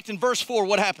 In fact, in verse 4,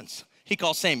 what happens? He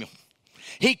calls Samuel.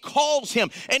 He calls him.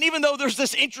 And even though there's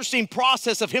this interesting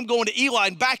process of him going to Eli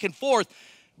and back and forth,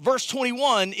 verse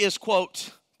 21 is,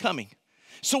 quote, coming.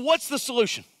 So what's the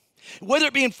solution? Whether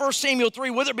it be in 1 Samuel 3,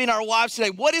 whether it be in our lives today,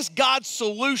 what is God's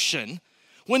solution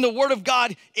when the word of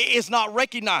God is not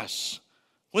recognized,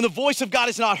 when the voice of God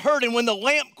is not heard, and when the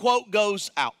lamp, quote,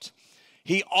 goes out?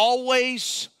 He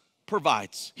always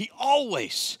provides. He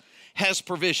always has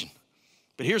provision.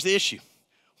 But here's the issue.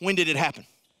 When did it happen?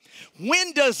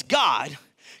 When does God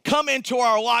come into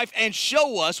our life and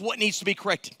show us what needs to be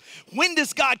corrected? When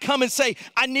does God come and say,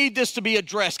 I need this to be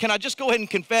addressed? Can I just go ahead and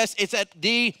confess it's at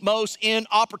the most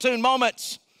inopportune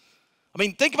moments? I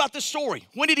mean, think about this story.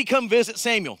 When did he come visit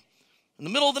Samuel? In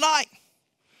the middle of the night.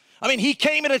 I mean, he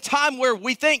came at a time where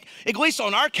we think, at least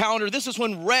on our calendar, this is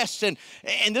when rest and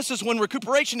this is when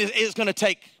recuperation is going to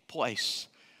take place.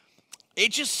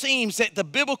 It just seems that the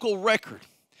biblical record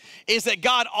is that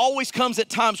God always comes at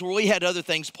times where we had other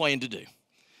things planned to do.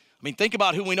 I mean, think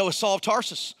about who we know as Saul of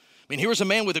Tarsus. I mean, here was a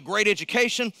man with a great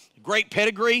education, great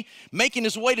pedigree, making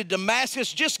his way to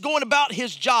Damascus, just going about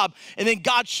his job, and then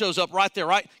God shows up right there,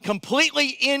 right?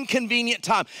 Completely inconvenient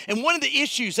time. And one of the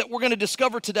issues that we're going to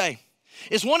discover today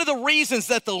is one of the reasons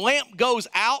that the lamp goes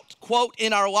out, quote,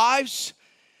 in our lives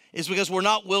is because we're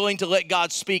not willing to let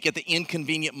God speak at the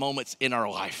inconvenient moments in our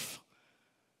life.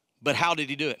 But how did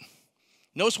he do it?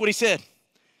 Notice what he said.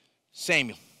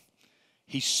 Samuel,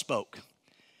 he spoke.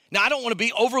 Now, I don't want to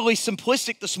be overly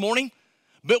simplistic this morning,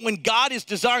 but when God is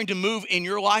desiring to move in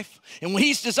your life, and when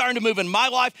he's desiring to move in my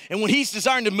life, and when he's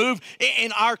desiring to move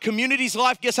in our community's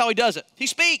life, guess how he does it? He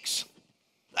speaks.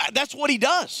 That's what he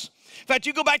does. In fact,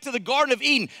 you go back to the Garden of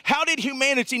Eden. How did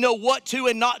humanity know what to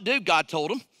and not do? God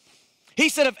told them. He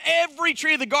said, of every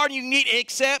tree of the garden you can eat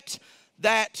except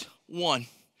that one.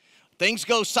 Things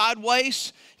go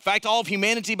sideways. In fact, all of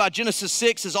humanity by Genesis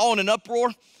 6 is all in an uproar.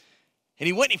 And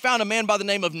he went and he found a man by the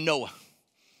name of Noah.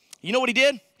 You know what he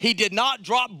did? He did not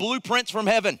drop blueprints from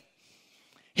heaven.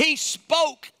 He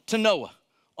spoke to Noah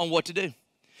on what to do.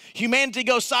 Humanity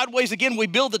goes sideways again. We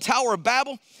build the Tower of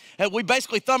Babel, and we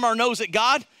basically thumb our nose at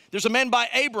God. There's a man by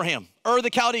Abraham, Ur of the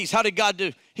Chaldees. How did God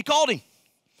do? He called him.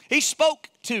 He spoke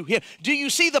to him. Do you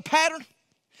see the pattern?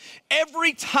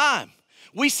 Every time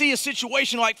we see a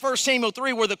situation like 1 Samuel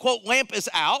 3 where the, quote, lamp is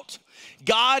out,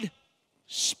 God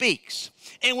speaks.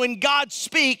 And when God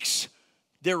speaks,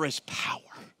 there is power.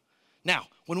 Now,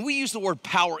 when we use the word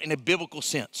power in a biblical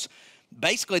sense,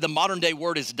 basically the modern day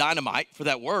word is dynamite for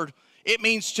that word. It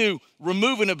means to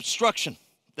remove an obstruction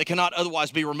that cannot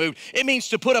otherwise be removed. It means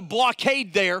to put a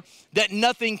blockade there that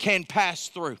nothing can pass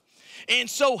through. And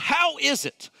so how is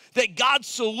it that God's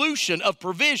solution of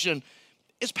provision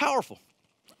is powerful?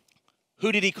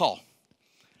 Who did he call?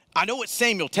 I know it's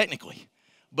Samuel technically,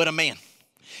 but a man.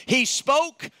 He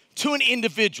spoke to an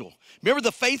individual. Remember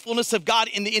the faithfulness of God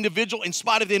in the individual in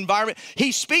spite of the environment?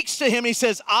 He speaks to him and he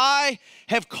says, I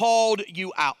have called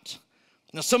you out.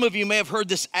 Now, some of you may have heard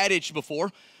this adage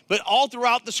before, but all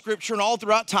throughout the scripture and all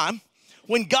throughout time,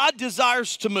 when God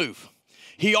desires to move,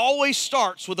 he always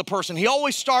starts with a person. He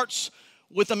always starts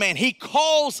with a man. He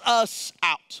calls us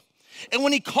out. And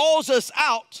when he calls us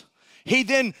out, he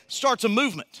then starts a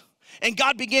movement. And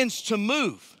God begins to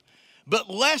move. But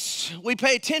lest we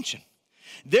pay attention,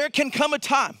 there can come a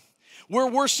time where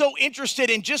we're so interested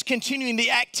in just continuing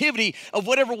the activity of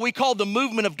whatever we call the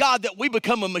movement of God that we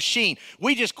become a machine.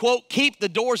 We just, quote, keep the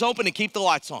doors open and keep the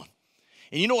lights on.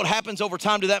 And you know what happens over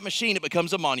time to that machine? It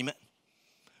becomes a monument.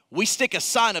 We stick a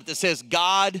sign up that says,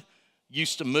 God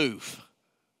used to move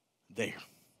there.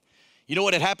 You know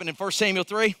what had happened in 1 Samuel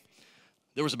 3?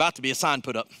 There was about to be a sign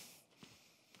put up.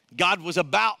 God was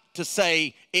about to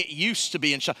say, it used to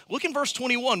be in Shiloh. Look in verse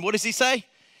 21. What does he say?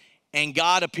 And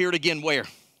God appeared again where?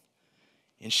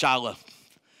 In Shiloh.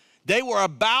 They were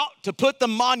about to put the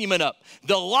monument up.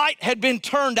 The light had been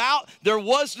turned out. There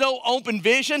was no open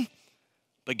vision.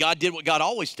 But God did what God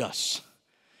always does.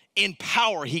 In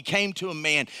power, he came to a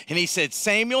man and he said,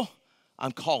 Samuel,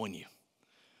 I'm calling you.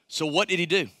 So what did he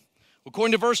do?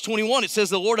 According to verse 21, it says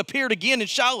the Lord appeared again in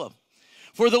Shiloh.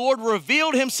 For the Lord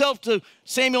revealed himself to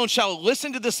Samuel in Shiloh.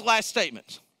 Listen to this last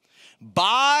statement.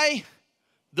 By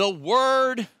the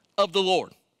word of the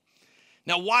Lord.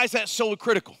 Now, why is that so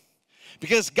critical?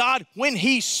 Because God, when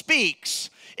he speaks,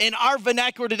 in our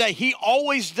vernacular today, he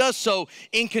always does so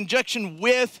in conjunction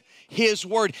with his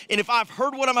word. And if I've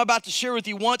heard what I'm about to share with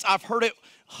you once, I've heard it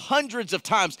hundreds of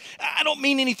times. I don't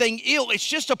mean anything ill. It's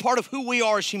just a part of who we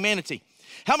are as humanity.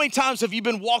 How many times have you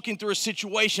been walking through a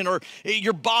situation or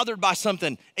you're bothered by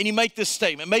something and you make this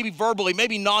statement, maybe verbally,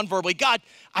 maybe non-verbally, God,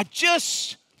 I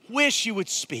just wish you would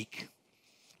speak.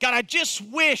 God, I just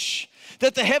wish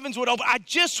that the heavens would open. I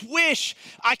just wish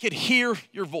I could hear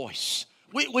your voice.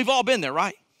 We've all been there,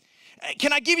 right?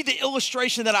 Can I give you the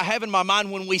illustration that I have in my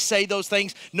mind when we say those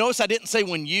things? Notice I didn't say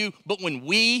when you, but when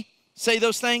we say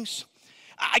those things.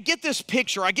 I get this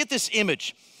picture, I get this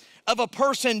image of a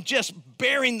person just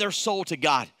bearing their soul to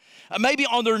God. Maybe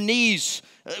on their knees,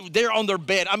 they're on their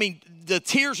bed. I mean, the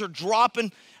tears are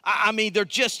dropping. I mean, they're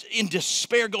just in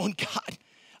despair going, God,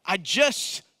 I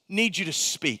just need you to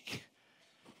speak.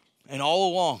 And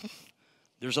all along,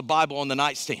 there's a Bible on the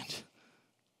nightstand,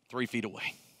 3 feet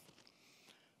away.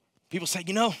 People say,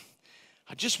 you know,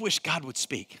 I just wish God would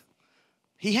speak.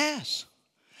 He has.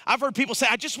 I've heard people say,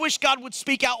 I just wish God would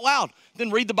speak out loud.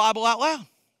 Then read the Bible out loud.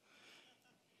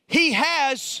 He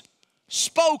has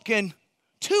spoken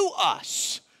to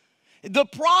us. The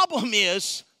problem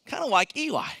is kind of like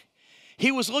Eli.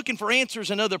 He was looking for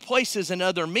answers in other places and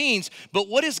other means, but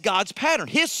what is God's pattern?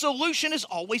 His solution is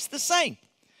always the same.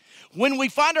 When we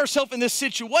find ourselves in this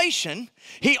situation,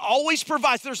 he always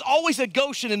provides. There's always a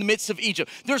Goshen in the midst of Egypt.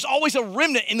 There's always a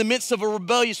remnant in the midst of a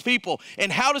rebellious people.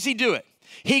 And how does he do it?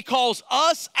 He calls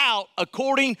us out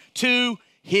according to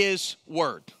his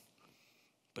word.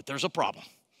 But there's a problem.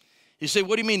 You say,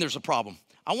 what do you mean there's a problem?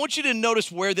 I want you to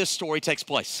notice where this story takes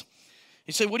place.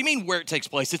 You say, what do you mean where it takes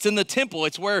place? It's in the temple.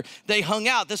 It's where they hung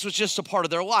out. This was just a part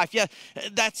of their life. Yeah,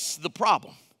 that's the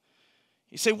problem.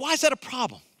 You say, why is that a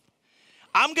problem?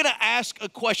 I'm going to ask a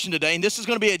question today, and this is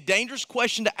going to be a dangerous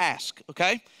question to ask,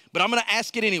 okay? But I'm going to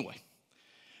ask it anyway.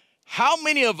 How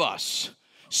many of us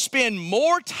spend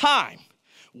more time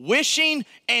wishing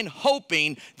and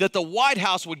hoping that the White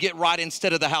House would get right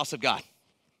instead of the house of God?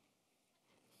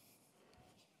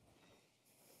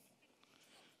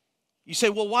 You say,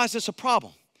 well, why is this a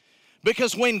problem?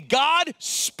 Because when God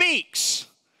speaks,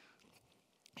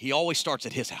 he always starts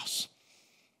at his house.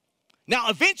 Now,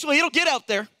 eventually, it'll get out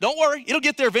there. Don't worry, it'll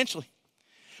get there eventually.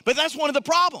 But that's one of the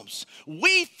problems.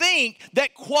 We think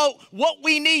that, quote, what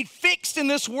we need fixed in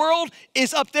this world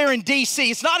is up there in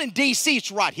D.C. It's not in D.C.,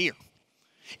 it's right here.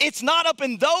 It's not up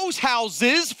in those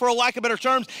houses, for lack of better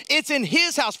terms. It's in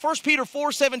his house. 1 Peter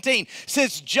 4:17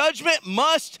 says judgment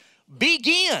must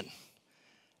begin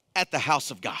at the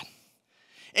house of God.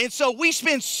 And so we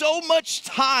spend so much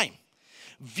time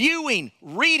viewing,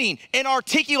 reading, and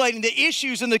articulating the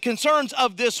issues and the concerns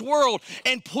of this world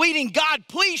and pleading, God,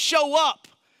 please show up,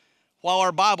 while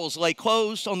our Bibles lay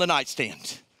closed on the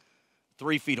nightstand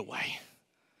 3 feet away.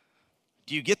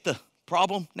 Do you get the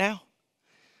problem now?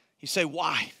 You say,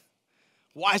 why?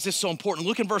 Why is this so important?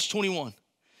 Look in verse 21.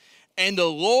 And the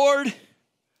Lord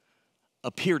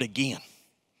appeared again.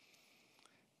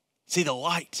 See, the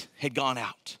light had gone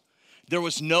out. There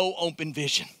was no open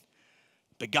vision.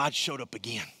 But God showed up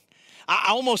again. I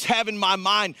almost have in my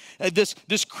mind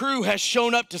this crew has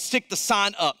shown up to stick the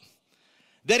sign up.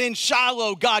 That in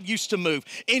Shiloh, God used to move.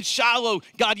 In Shiloh,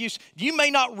 you may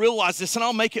not realize this, and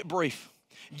I'll make it brief.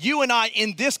 You and I,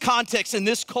 in this context, in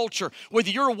this culture, whether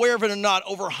you're aware of it or not,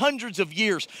 over hundreds of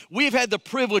years, we've had the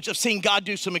privilege of seeing God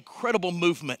do some incredible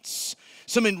movements,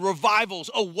 some revivals,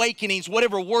 awakenings,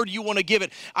 whatever word you want to give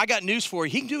it. I got news for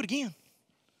you. He can do it again.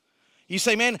 You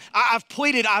say, man, I've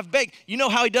pleaded, I've begged. You know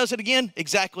how he does it again?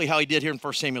 Exactly how he did here in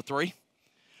 1 Samuel 3.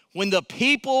 When the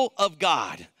people of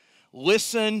God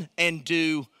listen and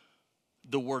do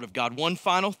the word of God. One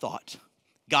final thought.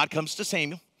 God comes to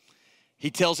Samuel.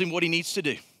 He tells him what he needs to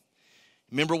do.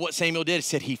 Remember what Samuel did? He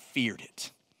said he feared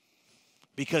it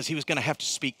because he was going to have to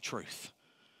speak truth.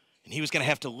 And he was going to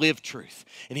have to live truth.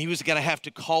 And he was going to have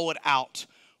to call it out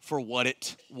for what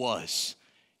it was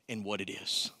and what it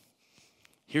is.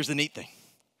 Here's the neat thing.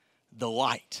 The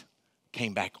light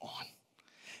came back on.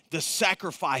 The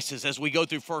sacrifices as we go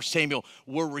through 1 Samuel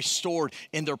were restored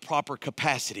in their proper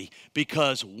capacity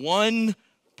because one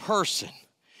person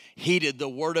heeded the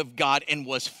word of God and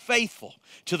was faithful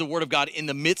to the word of God in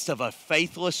the midst of a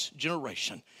faithless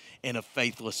generation and a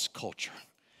faithless culture.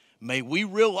 May we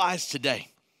realize today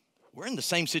we're in the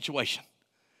same situation,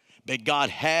 but God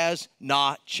has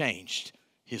not changed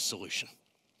his solution.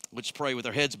 Let's pray with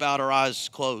our heads bowed, our eyes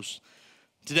closed.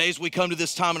 Today, as we come to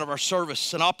this time of our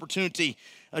service, an opportunity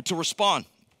to respond.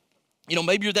 You know,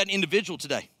 maybe you're that individual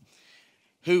today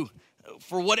who,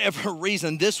 for whatever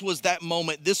reason, this was that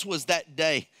moment, this was that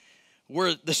day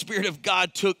where the Spirit of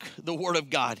God took the Word of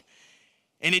God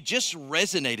and it just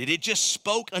resonated. It just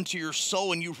spoke unto your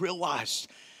soul, and you realized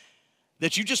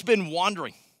that you've just been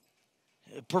wandering,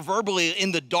 proverbially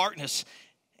in the darkness,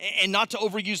 and not to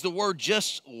overuse the word,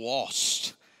 just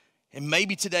lost. And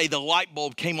maybe today the light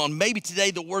bulb came on. Maybe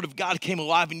today the Word of God came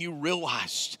alive and you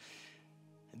realized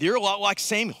you're a lot like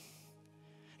Samuel.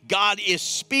 God is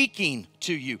speaking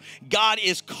to you. God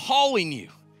is calling you,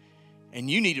 and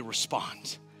you need to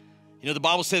respond. You know, the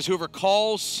Bible says whoever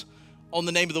calls on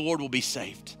the name of the Lord will be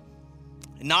saved.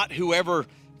 And not whoever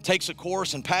takes a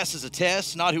course and passes a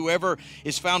test, not whoever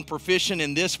is found proficient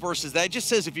in this versus that. It just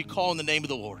says if you call on the name of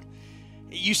the Lord.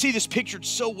 You see this pictured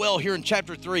so well here in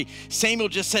chapter 3. Samuel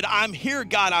just said, I'm here,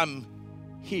 God, I'm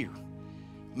here.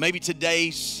 Maybe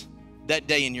today's that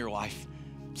day in your life.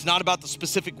 It's not about the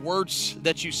specific words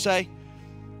that you say.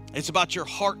 It's about your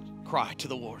heart cry to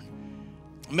the Lord.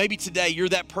 Maybe today you're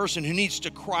that person who needs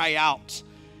to cry out,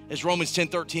 as Romans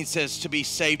 10:13 says, to be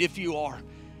saved. If you are,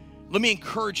 let me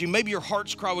encourage you. Maybe your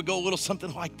heart's cry would go a little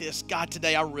something like this. God,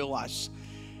 today I realize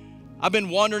I've been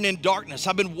wandering in darkness.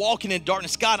 I've been walking in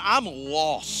darkness. God, I'm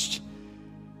lost.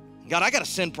 God, I got a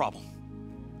sin problem.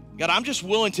 God, I'm just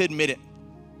willing to admit it.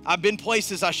 I've been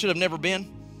places I should have never been.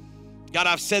 God,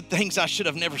 I've said things I should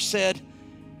have never said.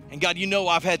 And God, you know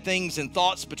I've had things and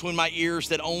thoughts between my ears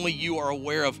that only you are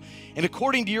aware of. And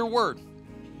according to your word,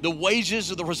 the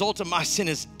wages or the result of my sin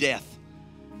is death.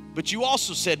 But you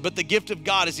also said, but the gift of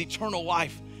God is eternal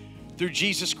life through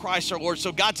Jesus Christ our Lord.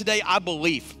 So God, today I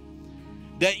believe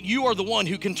that you are the one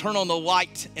who can turn on the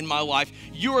light in my life.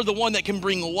 You are the one that can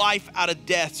bring life out of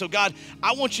death. So God,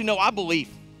 I want you to know I believe.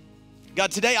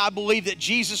 God, today I believe that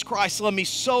Jesus Christ loved me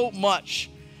so much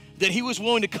that he was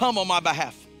willing to come on my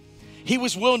behalf. He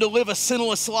was willing to live a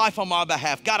sinless life on my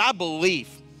behalf. God, I believe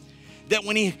that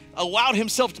when he allowed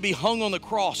himself to be hung on the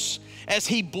cross, as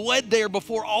he bled there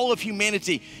before all of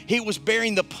humanity, he was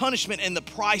bearing the punishment and the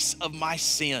price of my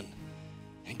sin.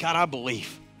 And God, I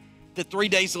believe that 3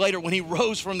 days later when he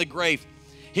rose from the grave,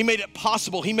 he made it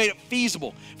possible, he made it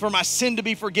feasible for my sin to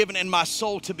be forgiven and my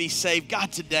soul to be saved.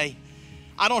 God, today,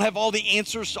 I don't have all the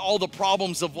answers to all the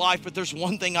problems of life, but there's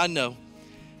one thing I know.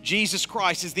 Jesus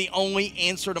Christ is the only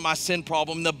answer to my sin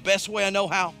problem. The best way I know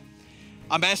how,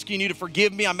 I'm asking you to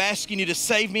forgive me. I'm asking you to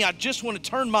save me. I just want to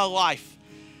turn my life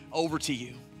over to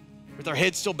you. With our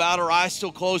heads still bowed, our eyes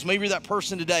still closed, maybe you're that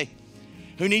person today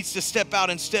who needs to step out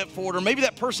and step forward. Or maybe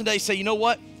that person today say, you know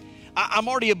what? I'm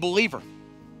already a believer.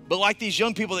 But like these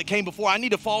young people that came before, I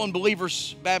need to fall in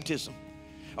believers' baptism.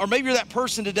 Or maybe you're that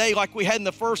person today, like we had in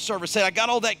the first service, said, I got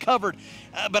all that covered,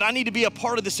 but I need to be a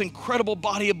part of this incredible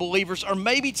body of believers. Or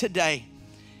maybe today,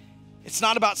 it's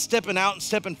not about stepping out and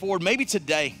stepping forward. Maybe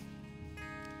today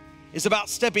is about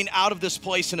stepping out of this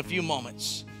place in a few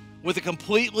moments with a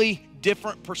completely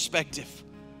different perspective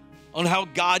on how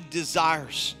God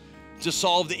desires to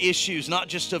solve the issues, not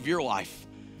just of your life,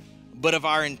 but of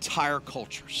our entire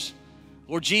cultures.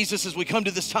 Lord Jesus, as we come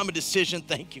to this time of decision,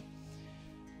 thank you.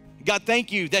 God,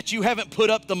 thank you that you haven't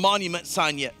put up the monument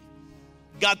sign yet.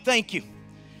 God, thank you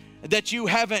that you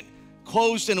haven't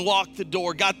closed and locked the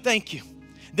door. God, thank you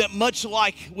that much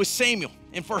like with Samuel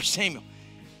in 1 Samuel,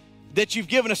 that you've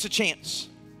given us a chance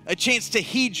to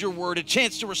heed your word, a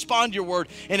chance to respond to your word,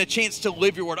 and a chance to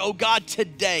live your word. Oh God,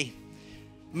 today,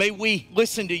 may we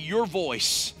listen to your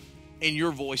voice and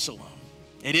your voice alone.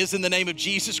 It is in the name of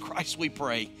Jesus Christ we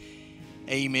pray.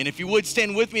 Amen. If you would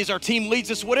stand with me as our team leads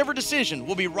us, whatever decision,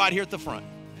 we'll be right here at the front.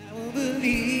 I will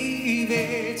believe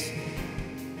it.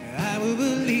 I will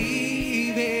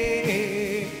believe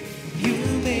it. You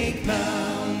make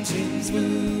mountains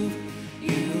move.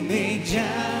 You make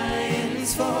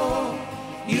giants fall.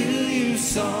 You use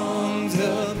songs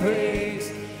of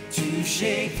praise to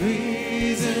shake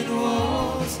prison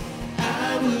walls.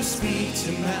 I will speak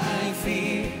to my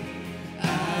fear.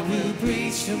 I will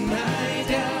preach to my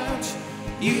doubt.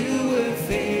 You were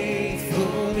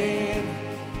faithful then,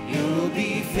 you'll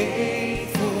be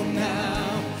faithful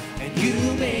now. And you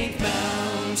make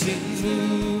mountains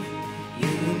move,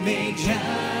 you make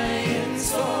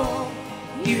giants fall.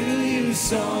 You use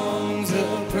songs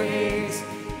of praise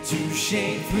to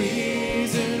shake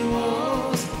prison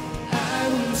walls. I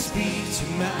will speak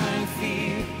to my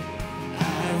fear,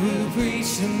 I will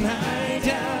preach to my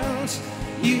doubt.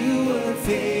 You were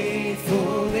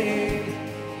faithful then,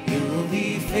 you'll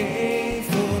be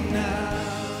faithful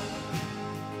now.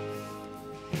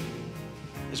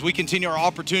 As as we continue our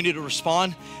opportunity to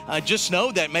respond, just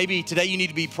know that maybe today you need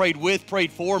to be prayed with,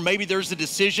 prayed for. Maybe there's a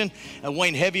decision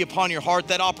weighing heavy upon your heart.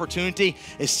 That opportunity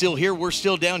is still here. We're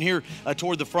still down here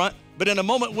toward the front. But in a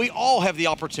moment, we all have the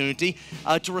opportunity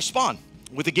to respond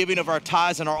with the giving of our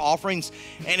tithes and our offerings.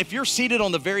 And if you're seated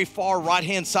on the very far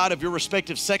right-hand side of your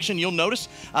respective section, you'll notice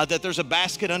that there's a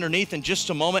basket underneath. In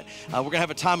just a moment, we're going to have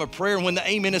a time of prayer. And when the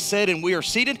amen is said and we are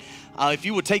seated, if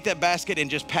you would take that basket and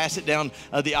just pass it down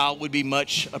the aisle, would be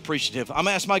much appreciative. I'm going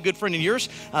to ask my good friend and yours,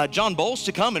 John Bowles,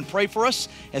 to come and pray for us.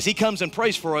 As he comes and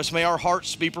prays for us, may our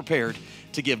hearts be prepared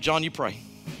to give. John, you pray.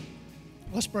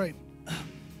 Let's pray.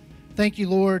 Thank you,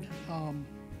 Lord,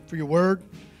 for your word,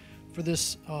 for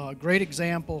this great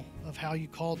example of how you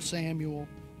called Samuel.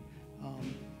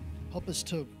 Help us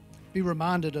to be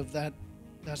reminded of that.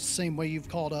 That's the same way you've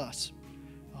called us.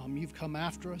 You've come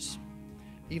after us,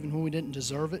 even when we didn't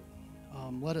deserve it.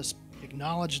 Let us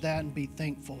acknowledge that and be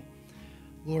thankful.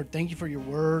 Lord, thank you for your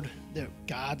word that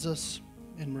guides us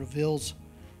and reveals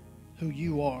who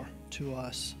you are to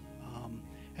us.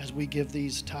 As we give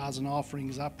these tithes and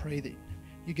offerings, I pray that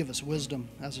you give us wisdom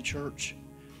as a church.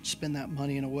 Spend that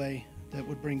money in a way that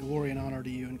would bring glory and honor to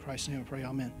you. In Christ's name I pray,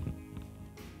 amen.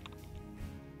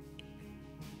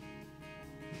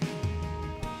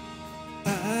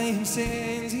 I am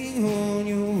standing on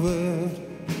your word,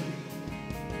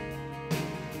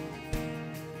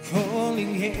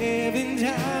 calling heaven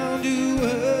down to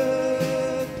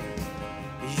earth.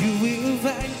 You will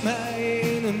fight my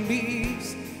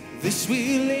enemies, this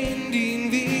will end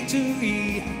in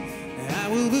victory. I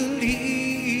will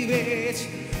believe it.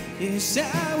 Yes,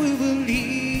 I will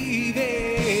believe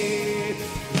it.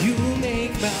 You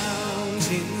make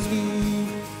mountains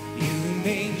move. You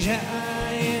make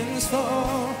giants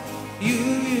fall. You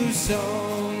use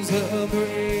songs of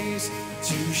praise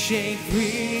to shake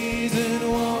prison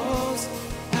walls.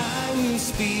 I will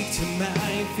speak to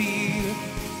my fear.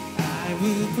 I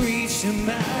will preach to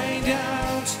my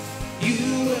doubts.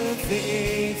 You were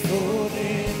faithful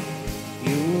then.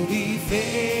 You will be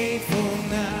faithful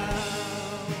now.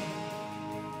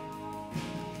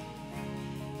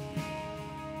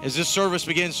 As this service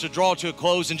begins to draw to a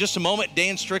close, in just a moment,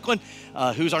 Dan Strickland,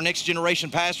 who's our next generation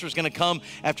pastor, is going to come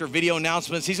after video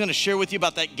announcements. He's going to share with you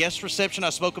about that guest reception I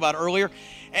spoke about earlier.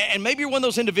 And maybe you're one of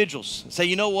those individuals. Say,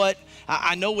 you know what?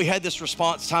 I know we had this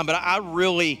response time, but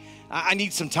I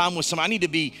need some time with I need to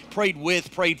be prayed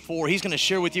with, prayed for. He's going to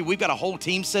share with you. We've got a whole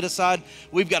team set aside.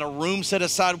 We've got a room set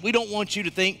aside. We don't want you to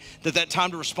think that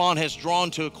time to respond has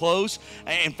drawn to a close.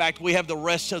 In fact, we have the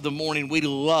rest of the morning. We'd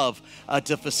love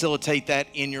to facilitate that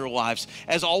in your lives.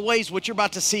 As always, what you're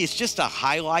about to see is just a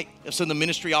highlight of some of the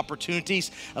ministry opportunities.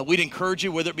 We'd encourage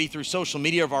you, whether it be through social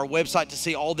media or our website, to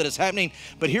see all that is happening.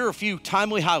 But here are a few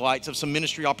timely highlights of some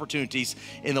ministry opportunities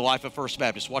in the life of First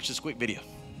Baptist. Watch this quick video.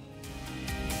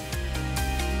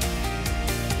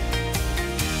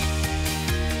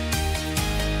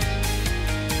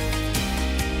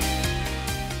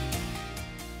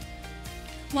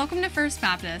 Welcome to First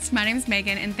Baptist. My name is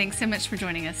Megan, and thanks so much for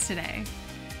joining us today.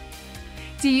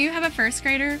 Do you have a first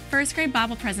grader? First grade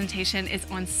Bible presentation is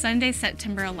on Sunday,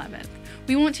 September 11th.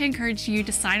 We want to encourage you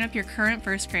to sign up your current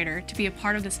first grader to be a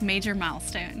part of this major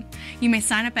milestone. You may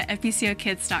sign up at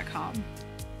FBCOkids.com.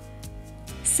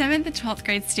 7th and 12th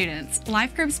grade students,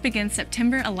 life groups begin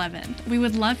September 11th. We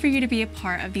would love for you to be a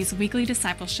part of these weekly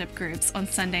discipleship groups on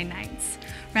Sunday nights.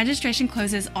 Registration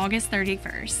closes August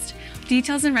 31st.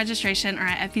 Details and registration are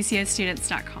at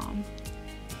FBCOstudents.com.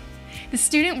 The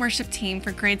student worship team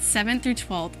for grades 7th through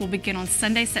 12th will begin on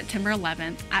Sunday, September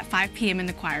 11th at 5 p.m. in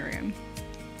the choir room.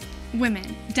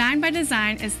 Women, Dine by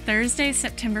Design is Thursday,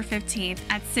 September 15th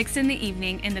at 6 in the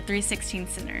evening in the 316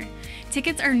 Center.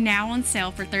 Tickets are now on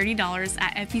sale for $30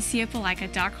 at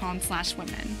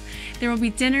FBCOpolika.com/women. There will be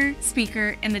dinner,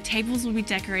 speaker, and the tables will be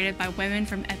decorated by women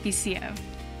from FBCO.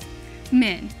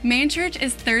 Men, Man Church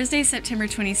is Thursday, September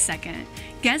 22nd.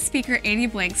 Guest speaker Annie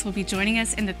Blanks will be joining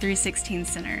us in the 316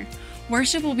 Center.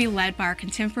 Worship will be led by our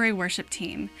contemporary worship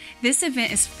team. This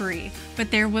event is free,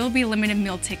 but there will be limited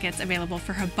meal tickets available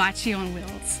for Hibachi on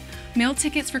Wheels. Meal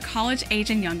tickets for college age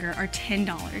and younger are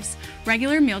 $10.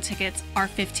 Regular meal tickets are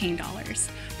 $15.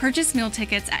 Purchase meal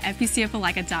tickets at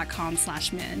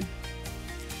FBCOpolika.com/men.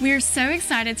 We are so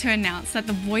excited to announce that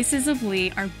the Voices of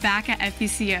Lee are back at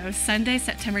FBCO Sunday,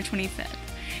 September 25th.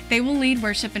 They will lead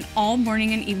worship in all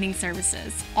morning and evening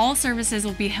services. All services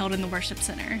will be held in the worship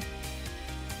center.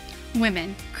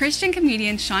 Women, Christian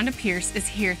comedian Shonda Pierce is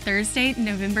here Thursday,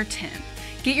 November 10th.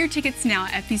 Get your tickets now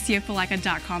at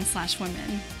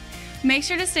FBCOpolika.com/women. Make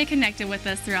sure to stay connected with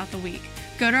us throughout the week.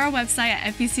 Go to our website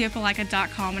at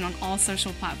FBCOpolika.com and on all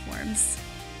social platforms.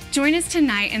 Join us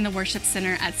tonight in the Worship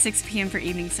Center at 6 p.m. for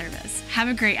evening service. Have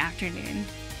a great afternoon.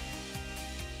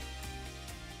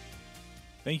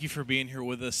 Thank you for being here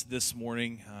with us this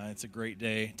morning. It's a great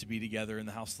day to be together in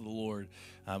the house of the Lord.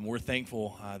 We're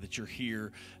thankful that you're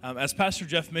here. As Pastor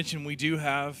Jeff mentioned, we do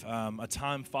have a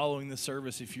time following the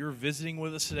service. If you're visiting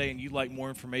with us today and you'd like more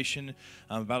information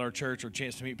about our church or a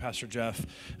chance to meet Pastor Jeff,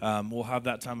 we'll have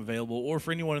that time available. Or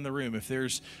for anyone in the room, if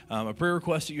there's a prayer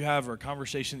request that you have or a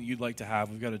conversation that you'd like to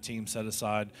have, we've got a team set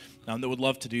aside that would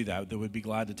love to do that would be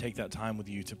glad to take that time with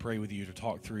you, to pray with you, to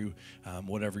talk through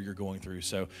whatever you're going through.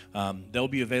 So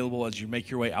they'll be available as you make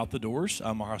your way out the doors.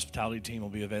 Our hospitality team will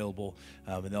be available,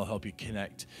 and they'll help you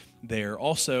connect there.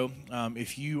 Also,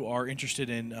 if you are interested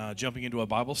in jumping into a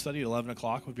Bible study at 11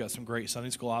 o'clock, we've got some great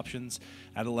Sunday school options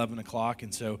at 11 o'clock,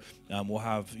 and so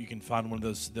you can find one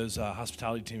of those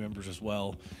hospitality team members as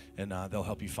well, and they'll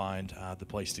help you find the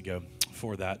place to go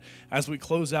for that. As we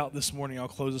close out this morning, I'll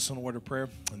close us on a word of prayer,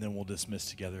 and then we'll dismiss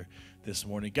together this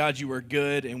morning. God, you are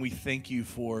good, and we thank you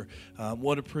for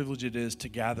what a privilege it is to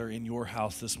gather in your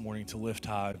house this morning to lift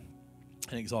high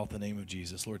and exalt the name of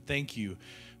Jesus. Lord, thank you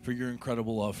for your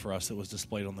incredible love for us that was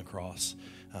displayed on the cross.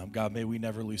 God, may we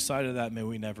never lose sight of that. May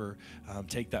we never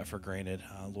take that for granted,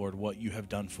 Lord, what you have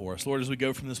done for us. Lord, as we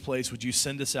go from this place, would you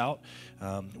send us out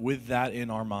with that in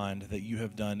our mind, that you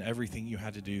have done everything you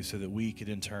had to do so that we could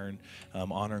in turn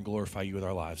honor and glorify you with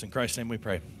our lives. In Christ's name we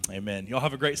pray. Amen. Y'all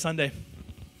have a great Sunday.